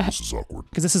 for me. This is awkward.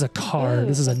 Because this is a card.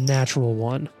 This is a natural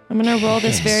one. I'm going to roll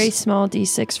this very small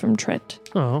d6 from Trent.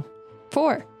 Oh.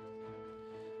 4.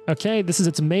 Okay, this is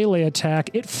its melee attack.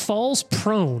 It falls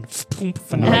prone right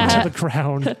to the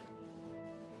ground.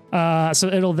 So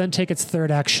it'll then take its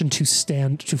third action to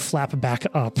flap back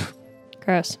up.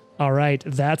 Gross. All right,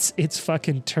 that's its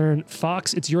fucking turn.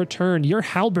 Fox, it's your turn. Your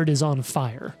halberd is on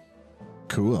fire.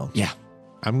 Cool. Yeah.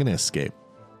 I'm going to escape.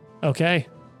 Okay.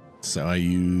 So I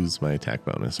use my attack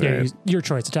bonus, Yeah, right? your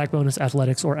choice. Attack bonus,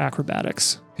 athletics, or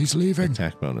acrobatics. He's leaving.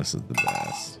 Attack bonus is the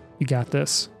best. You got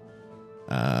this.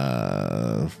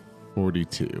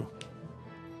 42.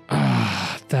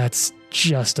 That's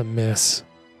just a miss.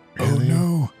 Oh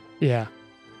no. Yeah.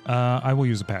 I will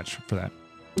use a patch for that.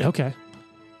 Okay.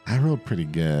 I rolled pretty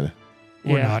good.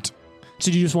 Or Yeah. not.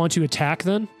 So do you just want to attack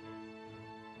then?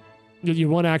 You're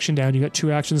one action down. You got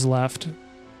 2 actions left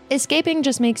Escaping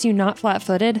just makes you not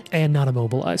flat-footed. and not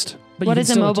immobilized. But What you can does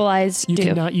still immobilize You do?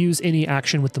 cannot use any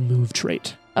action with the move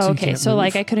trait. Oh, you okay, can't so move.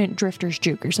 like I couldn't drifter's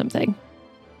juke or something.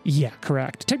 Yeah,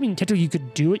 correct. Technically, you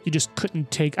could do it. You just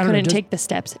couldn't take. I don't Couldn't know. take the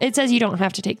steps. It says you don't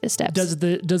have to take the steps. Does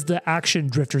the action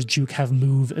Drifter's Juke have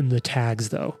move in the tags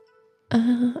though? I That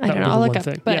don't would be know. I'll the look one up.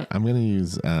 thing. But Yeah. I'm going to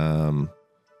use a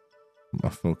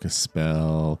focus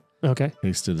spell, Okay.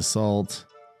 hasted assault.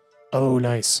 Oh,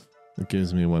 nice. It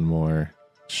gives me one more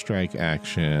strike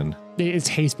action. It's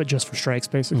haste, but just for strikes,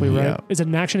 basically, right? Yeah. Is it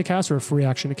an action to cast or a free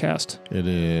action to cast? It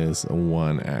is a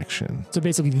 1 action. So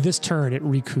basically, this turn it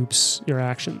recoups your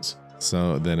actions.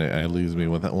 So then I lose me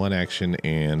with that 1 action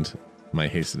and my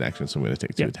hasted action. So I'm going to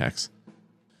take 2 Yep. attacks.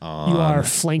 You are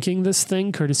flanking this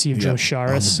thing, courtesy of Yep, Joe I'm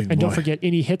Sharis. the big And don't boy. forget,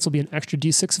 any hits will be an extra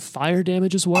d6 of fire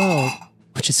damage as well,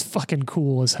 which is fucking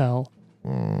cool as hell.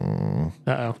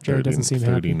 Uh-oh. Jared doesn't seem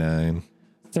happy. 39.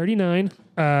 39,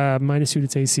 minus 2 to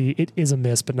its AC. It is a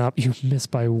miss, but not you miss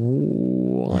by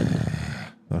 1.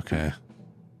 Okay.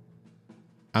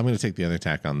 I'm going to take the other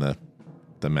attack on the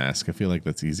mask. I feel like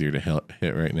that's easier to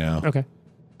hit right now. Okay.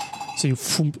 So you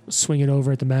swing it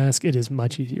over at the mask. It is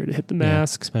much easier to hit the Yeah,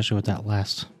 mask. especially with that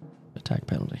last attack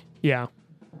penalty. Yeah.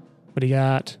 What do you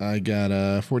got? I got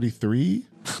a 43.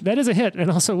 That is a hit, and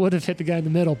also would have hit the guy in the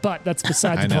middle, but that's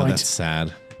beside I the know, point. that's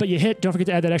sad. But you hit. Don't forget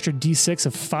to add that extra d6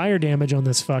 of fire damage on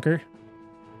this fucker.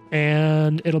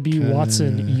 And it'll be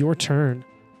Watson, your turn.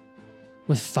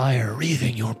 With fire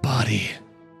wreathing your body.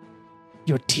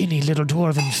 Your teeny little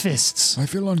dwarven fists. I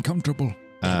feel uncomfortable.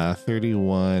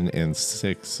 31 and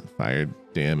 6 fire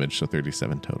damage, so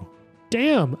 37 total.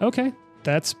 Damn. Okay.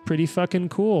 That's pretty fucking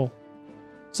cool.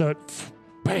 So it,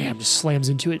 bam, just slams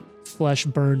into it. Flesh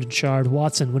burned and charred.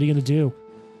 Watson, what are you going to do?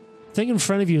 Thing in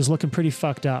front of you is looking pretty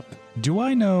fucked up. Do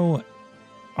I know?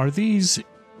 Are these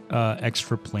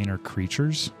extraplanar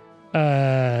creatures?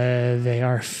 They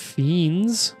are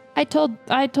fiends. I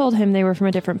told him they were from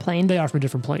a different plane. They are from a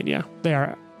different plane, yeah. They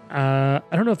are. I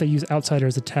don't know if they use outsider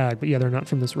as a tag, but yeah, they're not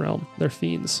from this realm. They're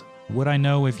fiends. Would I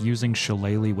know if using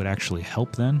Shillelagh would actually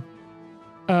help then?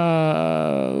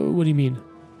 What do you mean?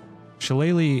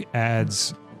 Shillelagh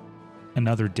adds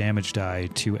another damage die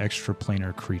to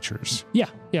extraplanar creatures. Yeah,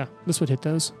 this would hit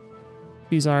those.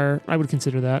 These are, I would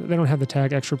consider that. They don't have the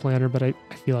tag extra planner, but I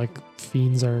feel like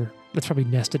fiends are, that's probably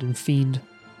nested in fiend.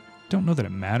 Don't know that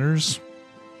it matters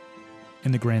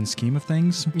in the grand scheme of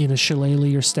things. You know, shillelagh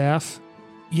your staff.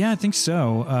 Yeah, I think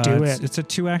so. Do it's, it. It's a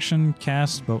 2-action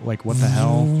cast, but like, what the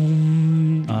hell?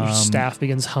 Your staff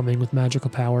begins humming with magical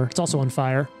power. It's also on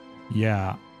fire.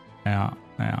 Yeah. You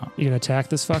gonna attack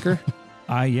this fucker?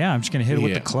 Yeah, I'm just gonna hit it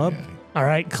with the club yeah. All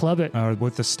right, club it. or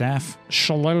with the staff.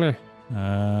 Shillelagh.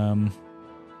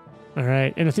 All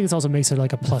right, and I think it also makes it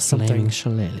like a plus Flaming something.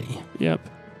 shillelagh. Yep.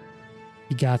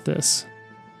 You got this.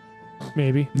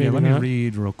 Maybe Yeah, let me not.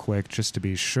 read real quick just to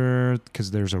be sure,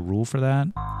 because there's a rule for that.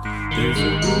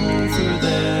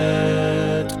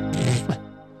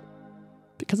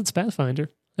 Because it's Pathfinder.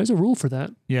 There's a rule for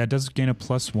that. Yeah, it does gain a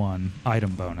 +1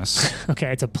 item bonus.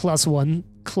 Okay, it's a +1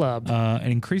 club.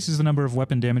 It increases the number of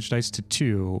weapon damage dice to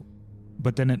 2,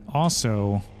 but then it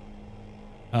also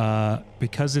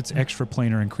because it's extra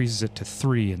planar, increases it to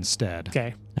 3 instead.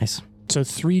 Okay. Nice. So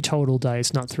 3 total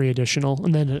dice, not 3 additional,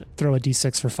 and then throw a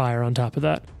d6 for fire on top of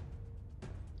that.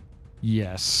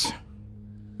 Yes.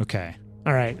 Okay.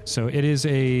 All right. So it is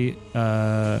a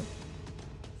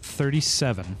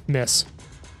 37. Miss.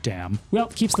 Damn. Well,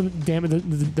 keeps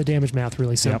the damage math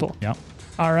really simple. Yep.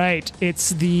 All right.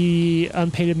 It's the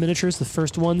unpainted miniatures, the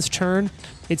first one's turn.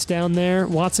 It's down there.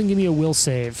 Watson, give me a will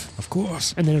save. Of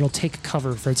course. And then it'll take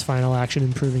cover for its final action,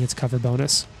 improving its cover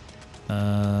bonus.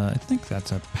 I think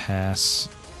that's a pass.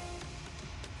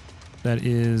 That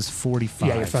is 45.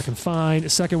 Yeah, you're fucking fine. The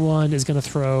second one is going to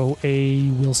throw a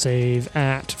will save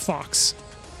at Fox.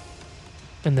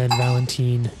 And then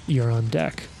Valentine, you're on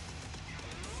deck.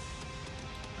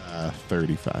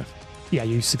 35. Yeah,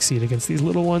 you succeed against these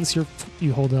little ones.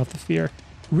 You hold off the fear.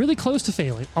 Really close to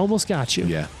failing. Almost got you.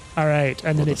 Yeah. All right,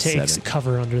 and then Rolled it takes 7.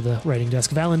 cover under the writing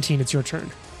desk. Valentine, it's your turn.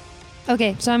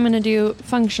 Okay, so I'm going to do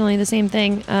functionally the same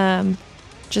thing,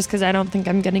 just because I don't think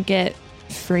I'm going to get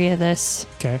free of this.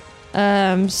 Okay.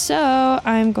 So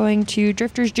I'm going to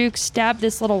Drifter's Juke, stab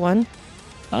this little one.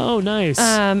 Oh, nice.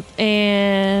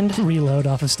 And Reload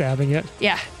off of stabbing it.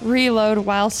 yeah, reload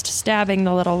whilst stabbing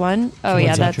the little one. Oh What's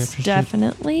yeah, that, that's Drifter's Juke?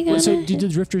 definitely gonna. So, do the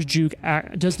Drifter's Juke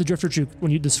does the Drifter's Juke,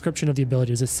 when you description of the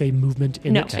ability, does it say movement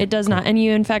in no, it? it does not. And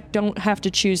you, in fact, don't have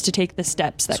to choose to take the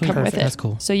steps that Sweet. come with Perfect. it. That's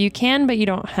cool. So you can, but you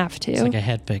don't have to. It's like a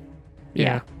head pick.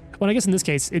 Yeah. Well, I guess in this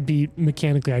case, it'd be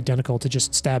mechanically identical to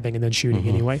just stabbing and then shooting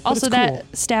anyway. But Also, it's that cool.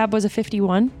 stab was a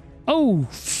 51. Oh,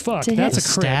 fuck. To That's hit.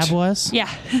 a crit. Stab was? Yeah,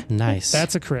 Nice.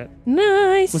 That's a crit.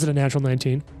 nice. Was it a natural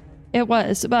 19? It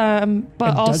was, but And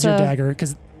also does your dagger,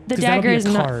 because the dagger is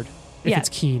not. card if yeah. it's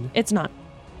keen. It's not.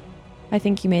 I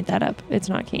think you made that up. It's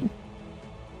not keen.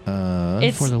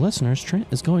 It's For the listeners, Trent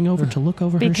is going over to look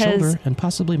over her Because- shoulder and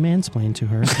possibly mansplain to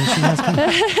her. that she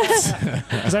has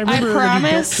Because I remember when you built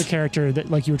promise. the character that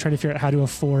like you were trying to figure out how to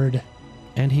afford.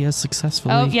 and he has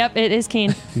successfully oh, yep, it is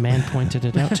keen. man pointed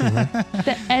it out to her.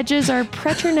 The edges are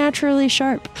preternaturally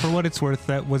sharp. For what it's worth,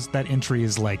 that entry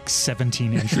is like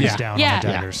 17 entries Yeah. down Yeah. on the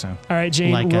dagger. So All right,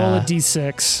 Jane, Like, roll a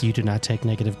d6. You do not take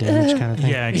negative damage kind of thing.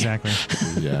 yeah, exactly.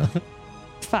 Yeah.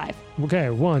 5. Okay,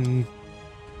 1,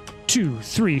 2,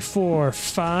 3, 4,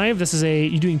 5. This is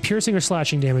you doing piercing or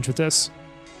slashing damage with this?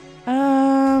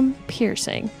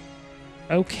 Piercing.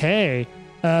 Okay.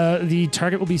 The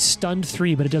target will be stunned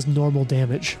 3, but it does normal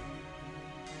damage.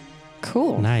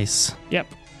 Cool. Nice. Yep.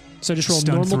 So just roll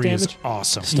Stun normal 3 is damage.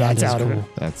 awesome. Yeah, it's That is out of cool. it.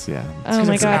 That's, yeah. Oh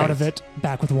my It's god. out of it.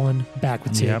 Back with 1, back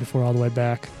with 2 Yep. before all the way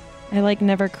back. I like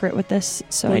never crit with this,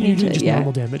 so Well, I you need do to just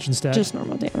normal damage instead. just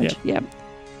normal damage. Yeah. Yep.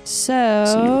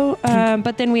 So,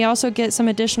 but then we also get some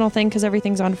additional thing because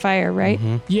everything's on fire, right?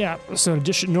 Mhm. Yeah, so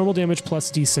normal damage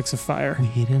plus d6 of fire.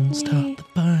 We didn't stop the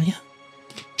fire.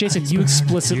 Jason, It's you burning.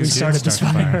 explicitly You did started this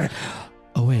start the fire. fire.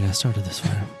 Oh wait, I started this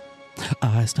fire.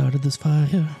 I started this fire.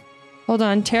 Hold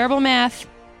on. Terrible math.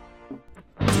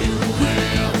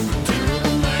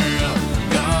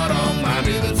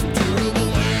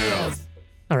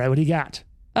 All right, what do you got?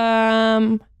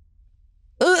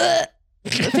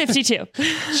 52.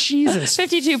 Jesus.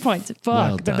 52 points. Fuck.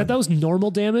 Well that done. was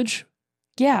normal damage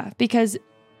Yeah, because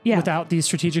without the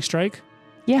strategic strike?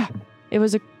 yeah, it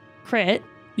was a crit,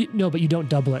 No, but you don't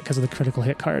double it because of the critical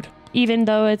hit card. even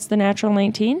though it's the natural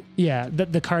 19. Yeah,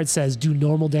 the card says do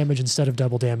normal damage instead of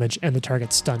double damage, and the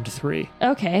target's stunned 3.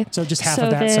 Okay. So just half So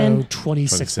of that, so then-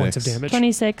 26 points of 26. damage.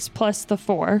 26 plus the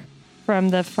 4 from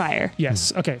the fire.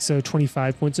 Yes. Okay, so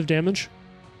 25 points of damage.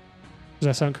 Does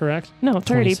that sound correct? No,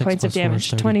 30 26 points of plus 4 is damage.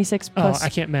 30. 26 plus. Oh, I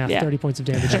can't math. yeah. 30 points of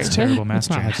damage. That's terrible math, It's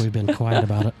not like James. we've been quiet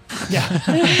about it. Yeah.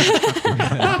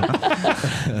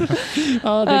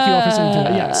 Oh, thank you all for saying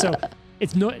that. Yeah, so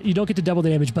it's no, you don't get to double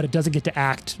damage, but it doesn't get to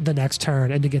act the next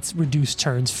turn, and it gets reduced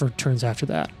turns for turns after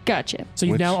that. Gotcha. So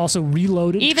you've Which- now also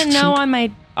reloaded. Even though on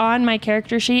my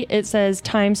character sheet it says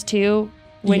 ×2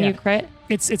 when Yeah. you crit.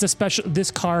 it's a special, this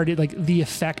card, the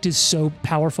effect is so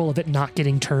powerful of it not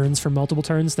getting turns for multiple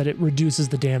turns that it reduces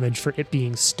the damage for it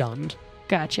being stunned.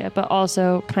 Gotcha. But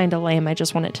also kind of lame. I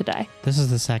just want it to die. This is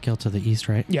the sack hill to the east,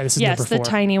 right? Yeah, this is Yes, number the 4.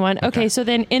 tiny one. Okay, so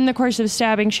then in the course of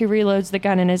stabbing, she reloads the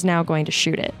gun and is now going to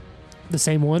shoot it. The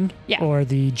same one? Yeah. Or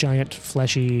the giant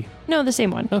fleshy? No, the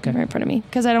same one. Okay. Right in front of me.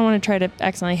 Because I don't want to try to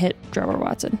accidentally hit Joe or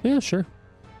Watson. Yeah, sure.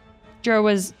 Joe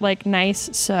was like nice,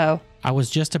 so. I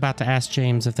was just about to ask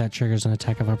James if that triggers an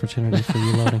attack of opportunity for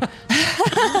you loading. All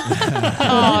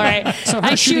right. So her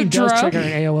I shooting shoot does Dro. trigger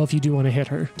an AOL if you do want to hit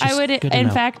her. I would, good to in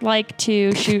know. fact, like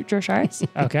to shoot Drosharis.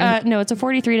 Okay. No, it's a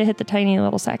 43 to hit the tiny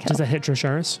little sack Does hill. that hit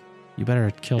Drosharis? You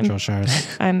better kill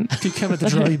Joshars. I'm. If you come at the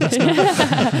draw, you best not.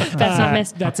 That's not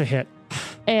miss. That's a hit.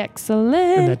 Excellent.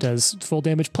 And that does full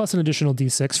damage plus an additional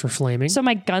d6 for flaming. So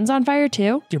my gun's on fire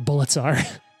too? Your bullets are.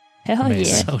 Hell Amazing.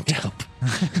 yeah. So dope.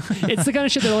 It's the kind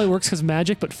of shit that only works because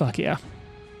magic, but fuck yeah.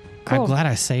 Cool. I'm glad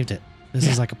I saved it. This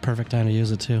is like a perfect time to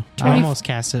use it too. I 20 almost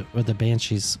cast it with the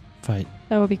Banshees fight.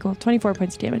 That would be cool. 24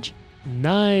 points of damage.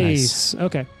 Nice.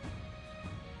 Okay.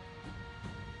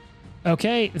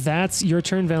 Okay, that's your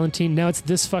turn, Valentine. Now it's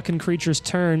this fucking creature's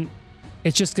turn.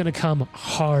 It's just going to come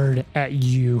hard at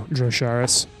you,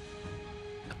 Drosharis.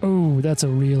 Oh, that's a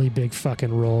really big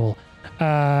fucking roll.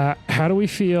 How do we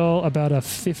feel about a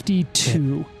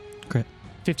 52? Crit.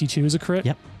 52 is a crit?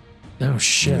 Yep. Oh,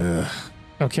 shit. Ugh.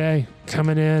 Okay,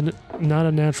 coming in, not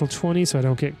a natural 20, so I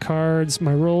don't get cards.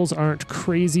 My rolls aren't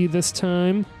crazy this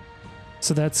time.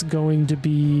 So that's going to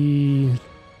be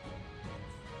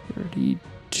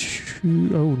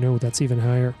 32. Oh, no, that's even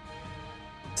higher.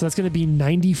 So that's going to be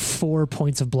 94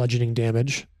 points of bludgeoning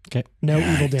damage. Okay. No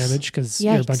Yikes. evil damage because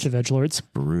you're a Yikes. bunch of edgelords.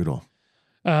 Brutal.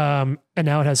 And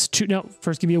now it has two. No,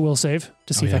 first give me a will save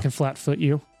to see Oh, if I yeah. can flat foot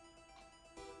you.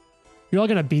 You're all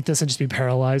going to beat this and just be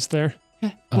paralyzed there.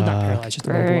 Well, not paralyzed, just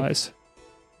Right. immobilized.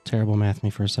 Terrible math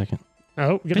me for a second.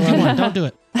 Oh, get a 51. Don't do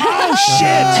it. Oh,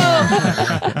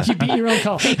 shit! You beat your own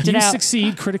call. it You out.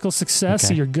 succeed, critical success, so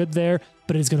Okay. you're good there,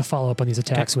 but it is going to follow up on these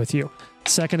attacks with you.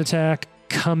 Second attack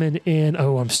coming in.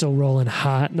 Oh, I'm still rolling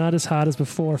hot. Not as hot as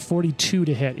before. 42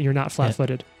 to hit. You're not flat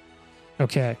footed.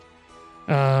 Okay.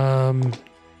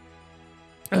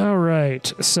 All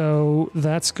right. So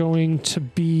that's going to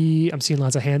be. I'm seeing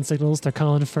lots of hand signals. They're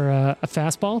calling for a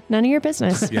fastball. None of your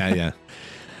business. Yeah, yeah.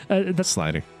 That's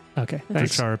Sliding. okay.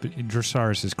 Thanks.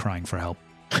 Drosharis is crying for help.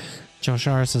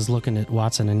 Drosharis is looking at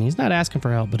Watson and he's not asking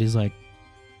for help, but he's like,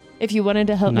 If you wanted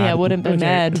to help me, I Not- wouldn't be okay,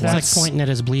 mad. he's That's- like pointing at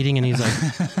his bleeding and he's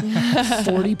like,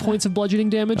 40 points of bludgeoning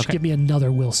damage. Okay. Give me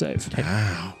another will save.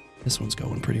 Wow. this one's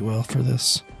going pretty well for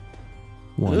this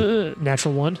one.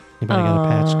 Natural 1. Anybody got a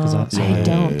patch? Because that's I how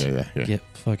don't. Yeah. get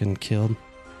fucking killed.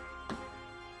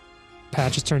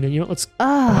 Patch is turned in. You know, let's.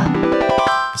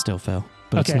 Still fell,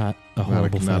 but Okay. it's not a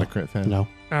horrible Not fail. a crit fan. No.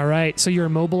 All right. So you're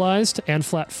immobilized and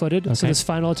flat footed. So Okay. this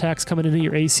final attack's coming in at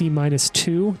your AC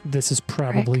 -2. This is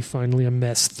probably finally a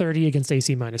miss. 30 against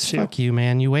AC -2. Fuck you,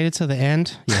 man. You waited till the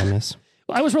end? Yeah, miss.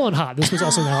 Well, I was rolling hot. This was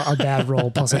also now a bad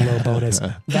roll plus a low bonus.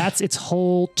 That's its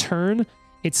whole turn.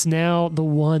 It's now the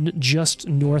one just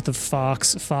north of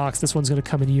Fox. Fox, this one's going to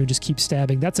come in you and just keep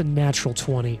stabbing. That's a natural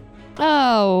 20.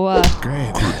 Oh,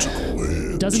 Great.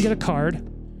 Doesn't get a card.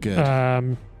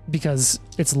 Good. Because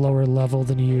it's lower level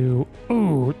than you.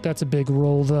 Ooh, that's a big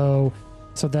roll though.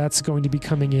 So that's going to be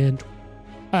coming in.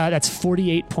 That's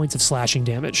 48 points of slashing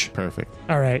damage. Perfect.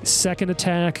 All right, second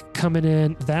attack coming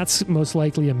in. That's most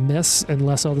likely a miss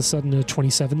unless all of a sudden a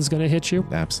 27 is going to hit you.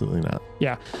 Absolutely not.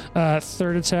 Yeah.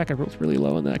 Third attack, I rolled really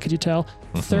low on that. Could you tell?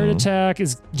 Third attack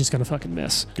is just going to fucking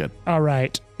miss. Good. All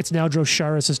right, it's now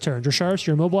Drosharis' turn. Drosharis,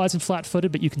 you're immobilized and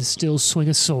flat-footed, but you can still swing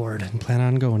a sword. Didn't plan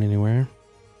on going anywhere.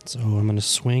 So I'm going to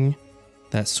swing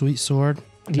that sweet sword.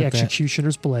 The at that.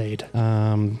 Executioner's Blade.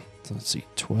 So let's see,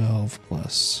 12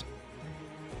 plus.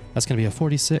 That's going to be a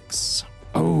 46.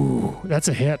 Oh, that's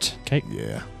a hit. Okay.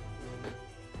 Yeah.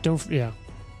 Yeah.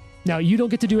 Now, you don't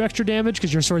get to do extra damage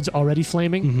because your sword's already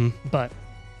flaming, Mm-hmm. but.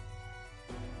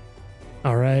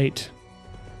 All right.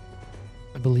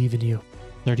 I believe in you.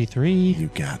 33. You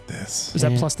got this. Is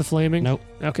that Yeah. plus the flaming? Nope.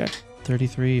 Okay.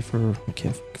 33 for, I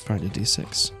can't find a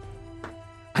D6.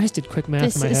 I just did quick math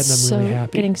this in my head is and I'm so really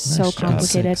happy. getting so Nice job.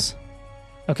 complicated. 6.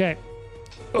 Okay.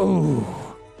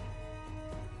 Oh.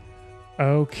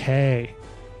 Okay.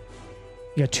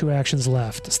 You got 2 actions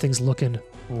left. This thing's looking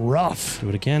rough. Do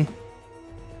it again.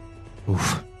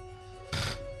 Oof.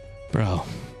 Bro,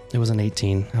 it was an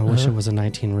 18. I wish Uh-huh. it was a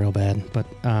 19 real bad. But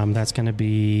that's going to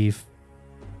be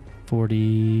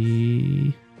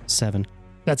 47.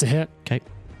 That's a hit. Okay.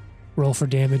 Roll for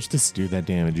damage. This Do that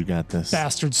damage. You got this.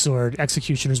 bastard sword,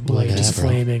 Executioner's Blade, is Whatever.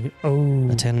 flaming. Oh.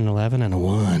 A 10 and 11 and a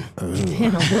 1.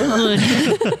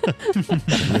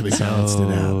 Really balanced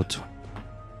it out.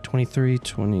 23,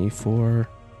 24,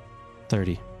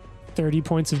 30. 30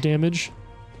 points of damage.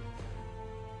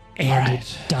 And All right.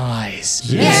 it dies.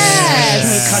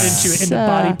 Yes! Cut into it, and the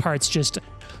body parts just.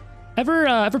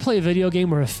 Ever play a video game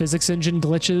where a physics engine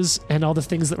glitches and all the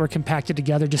things that were compacted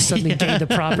together just suddenly gain the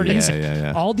properties?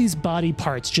 Yeah. All these body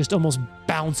parts just almost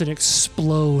bounce and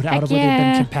explode out Heck of where they've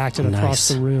yeah. been compacted across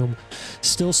Nice. the room.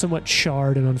 Still somewhat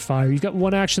charred and on fire. You've got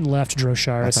 1 action left, I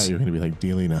Drosharis. thought you were going to be like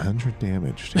dealing 100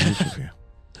 damage to each of you.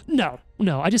 No.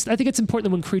 I think it's important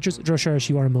that when creatures, Drosharis,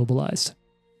 you are immobilized.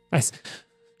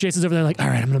 Jason's over there like, all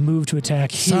right, I'm going to move to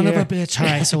attack here. Son of a bitch. All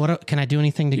right, so what can I do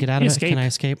anything to get out of it? Escape. Can I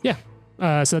escape? Yeah.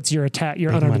 So that's your attack,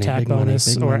 your Big unarmed money, attack big money,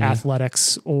 bonus, big or money.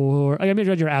 athletics, or I mean,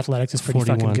 your athletics is pretty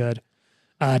 41. fucking good.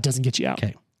 It doesn't get you out.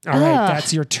 Okay. All right, Ah.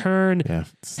 that's your turn. Yeah,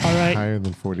 it's All right. higher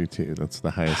than 42. That's the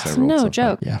highest I It's rolled. no so far.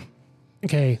 joke. Yeah.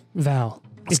 Okay, Val,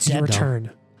 it's dead, your though. turn.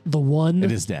 The one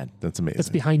It is dead. That's amazing. that's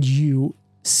behind you,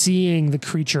 seeing the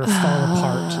creature fall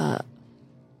apart,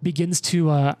 begins to.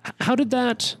 How did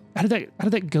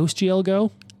that ghost yell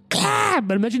go? Ah!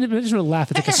 But imagine sort of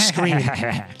laugh. It's like a scream.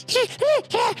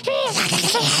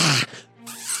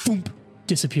 Boom,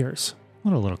 disappears.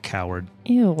 What a little coward.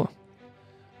 Ew.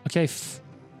 Okay,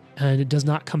 and it does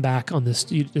not come back on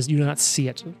this. You do not see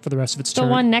it for the rest of its The turn.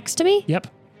 one next to me? Yep.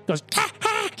 Goes.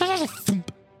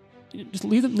 Thump. Just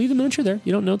leave the miniature there.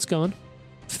 You don't know it's gone.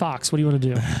 Fox, what do you want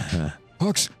to do?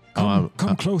 Fox, Oh,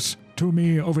 come close to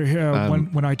me over here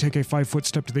when I take a 5-foot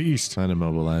step to the east.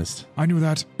 Unimmobilized. I knew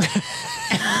that.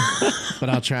 But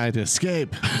I'll try to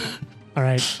escape. All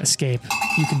right, escape.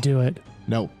 You can do it.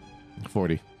 Nope.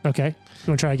 40. Okay. You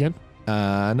want to try again? No,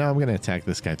 I'm going to attack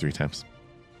this guy 3 times.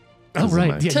 Oh, This is right.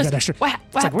 mine. Yeah, you got extra. Whap,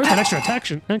 It's like, whap, where's that whap. extra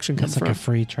action come That's like from? a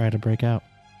free try to break out.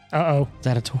 Uh-oh.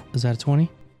 Is that a 20?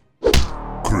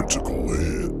 Critical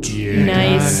hit.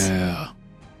 Nice. Yeah. I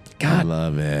God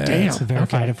love it. damn. So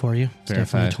verified Okay. it for you. It's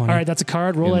Verified. definitely a 20. All right, that's a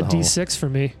card. Roll In that the hole. D6 for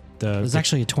me. There's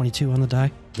actually a 22 on the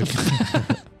die.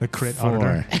 The crit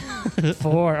auditor. 4.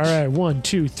 4. All right, 1,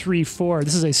 2, 3, 4.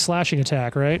 This is a slashing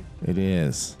attack, right? It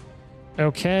is.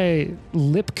 Okay,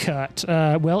 lip cut.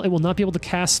 Well, it will not be able to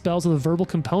cast spells with a verbal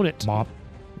component Mop.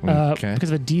 Okay. because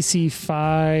of a DC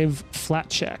 5 flat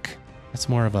check. That's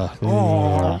more of a.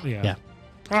 Yeah. yeah.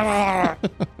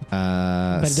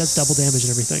 But it does double damage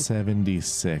and everything.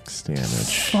 76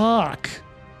 damage. Fuck.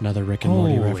 Another Rick and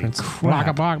Morty Holy reference.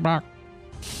 crap. Block.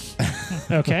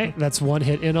 Okay, that's one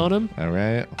hit in on him. All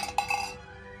right.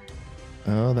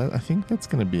 Oh, I think that's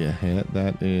going to be a hit.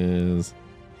 That is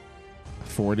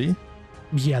 40.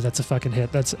 Yeah, that's a fucking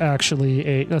hit. That's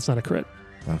actually that's not a crit.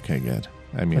 Okay, good.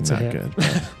 I mean, That's a not hit. good.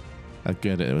 but not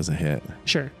good. It was a hit.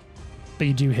 Sure. But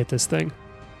you do hit this thing.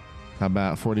 How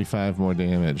about 45 more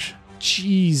damage?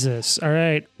 Jesus. All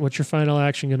right. What's your final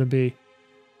action going to be?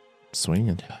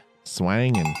 Swinging.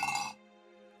 Swanging.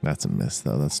 That's a miss,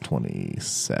 though. That's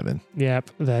 27.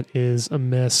 Yep, that is a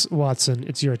miss. Watson,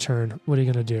 it's your turn. What are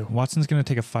you going to do? Watson's going to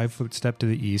take a 5-foot step to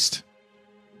the east.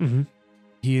 Mm-hmm.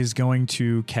 He is going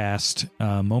to cast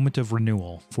Moment of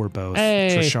Renewal for both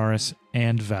Hey. Trisharis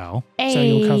and Val. So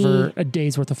you'll cover a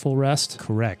day's worth of full rest.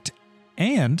 Correct.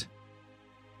 And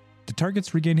the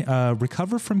targets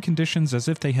recover from conditions as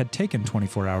if they had taken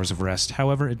 24 hours of rest.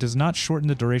 However, it does not shorten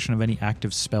the duration of any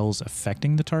active spells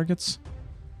affecting the targets.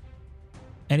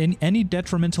 And in any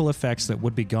detrimental effects that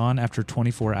would be gone after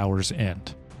 24 hours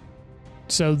end.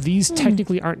 So these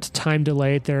technically aren't time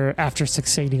delayed. They're after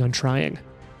succeeding on trying.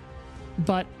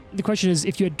 But the question is,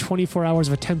 if you had 24 hours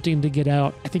of attempting to get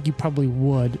out, I think you probably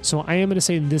would. So I am going to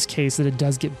say in this case that it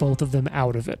does get both of them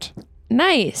out of it.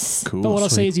 Nice. Cool. But what I'll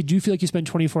say Sweet. is you do feel like you spend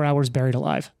 24 hours buried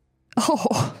alive.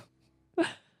 Oh,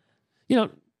 You know,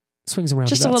 swings around.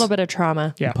 just a little bit of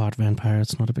trauma. Yeah. Pot vampire.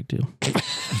 It's not a big deal.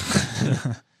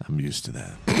 I'm used to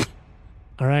that.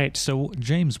 All right. So,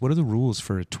 James, what are the rules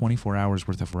for 24 hours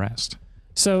worth of rest?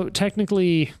 So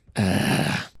technically,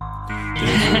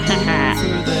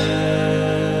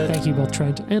 thank you both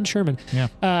Trent and Sherman.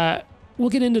 Yeah. We'll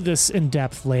get into this in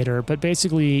depth later, but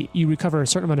basically you recover a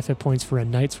certain amount of hit points for a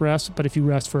night's rest, but if you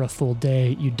rest for a full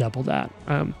day, you double that.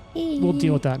 We'll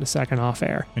deal with that in a second off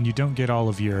air. And you don't get all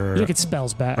of your... You don't get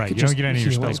spells back. Right, you just don't get any of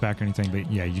your healing. spells back or anything,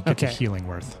 but yeah, you get the Okay. healing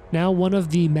worth. Now one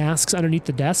of the masks underneath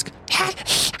the desk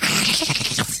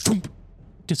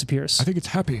disappears. think it's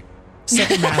happy.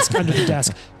 Second mask under the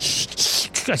desk,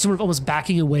 sort of almost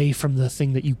backing away from the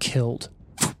thing that you killed.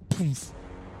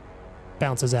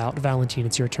 Bounces out. Valentine,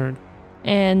 it's your turn.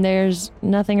 And there's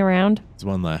nothing around. There's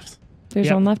one left. There's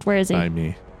Yep. one left. Where is he? By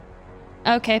me.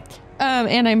 Okay.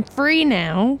 And I'm free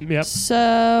now. Yep.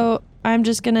 So I'm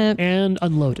just gonna And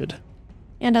unloaded.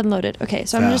 and unloaded. Okay.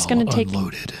 So I'm just gonna take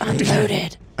unloaded.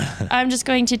 I'm just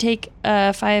going to take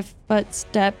a 5-foot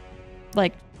step,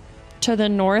 like to the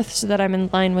north, so that I'm in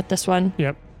line with this one.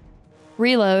 Yep.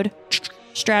 Reload.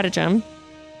 Stratagem.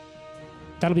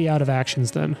 That'll be out of actions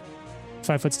then.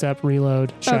 5-foot step,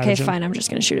 reload, Okay, stratagem. fine. I'm just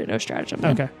gonna shoot it. No stratagem.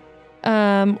 then. Okay.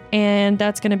 And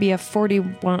that's gonna be a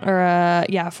 41 or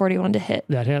 41 to hit.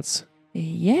 That hits.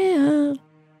 Yeah.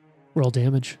 Roll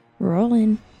damage.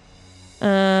 Rolling.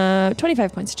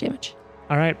 25 points of damage.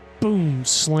 All right. Boom.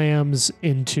 Slams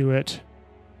into it.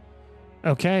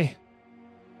 Okay.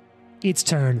 Its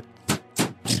turn.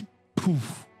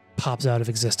 Poof. Pops out of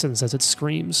existence as it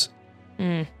screams.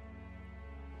 Mm.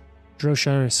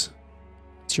 Drosharis,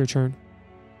 it's your turn.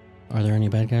 Are there any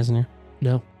bad guys in here?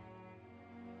 No.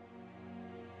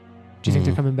 Do you think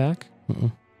they're coming back?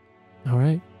 Mm-mm. All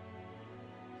right.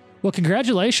 Well,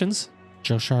 congratulations.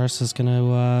 Joe Sharis is going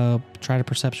to try to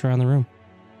percept around the room.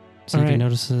 See All if he right.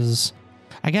 notices.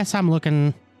 I guess I'm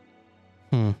looking.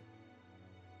 I'm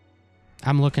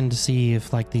looking to see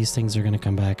if like these things are going to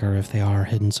come back or if they are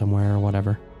hidden somewhere or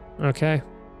whatever. Okay.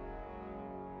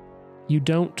 You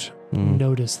don't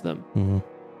notice them. Mm-hmm.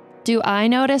 Do I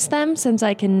notice them since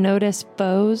I can notice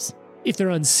foes? If they're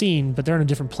unseen, but they're on a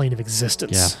different plane of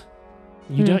existence.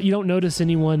 Yeah. You don't notice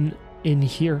anyone in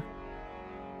here.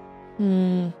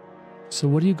 So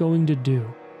what are you going to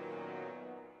do?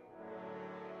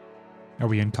 Are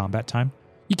we in combat time?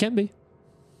 You can be.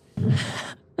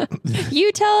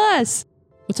 You tell us.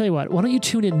 I'll tell you what. Why don't you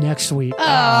tune in next week?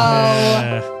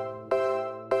 Oh.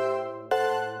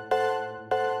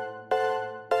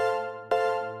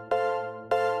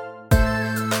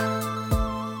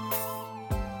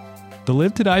 The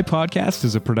Live to Die podcast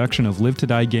is a production of Live to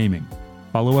Die Gaming.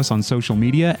 Follow us on social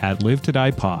media at Live to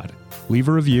Die Pod. Leave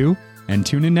a review and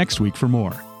tune in next week for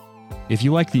more. If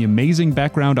you like the amazing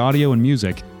background audio and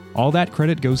music, all that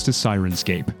credit goes to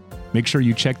Sirenscape. Make sure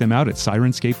you check them out at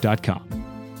Sirenscape.com.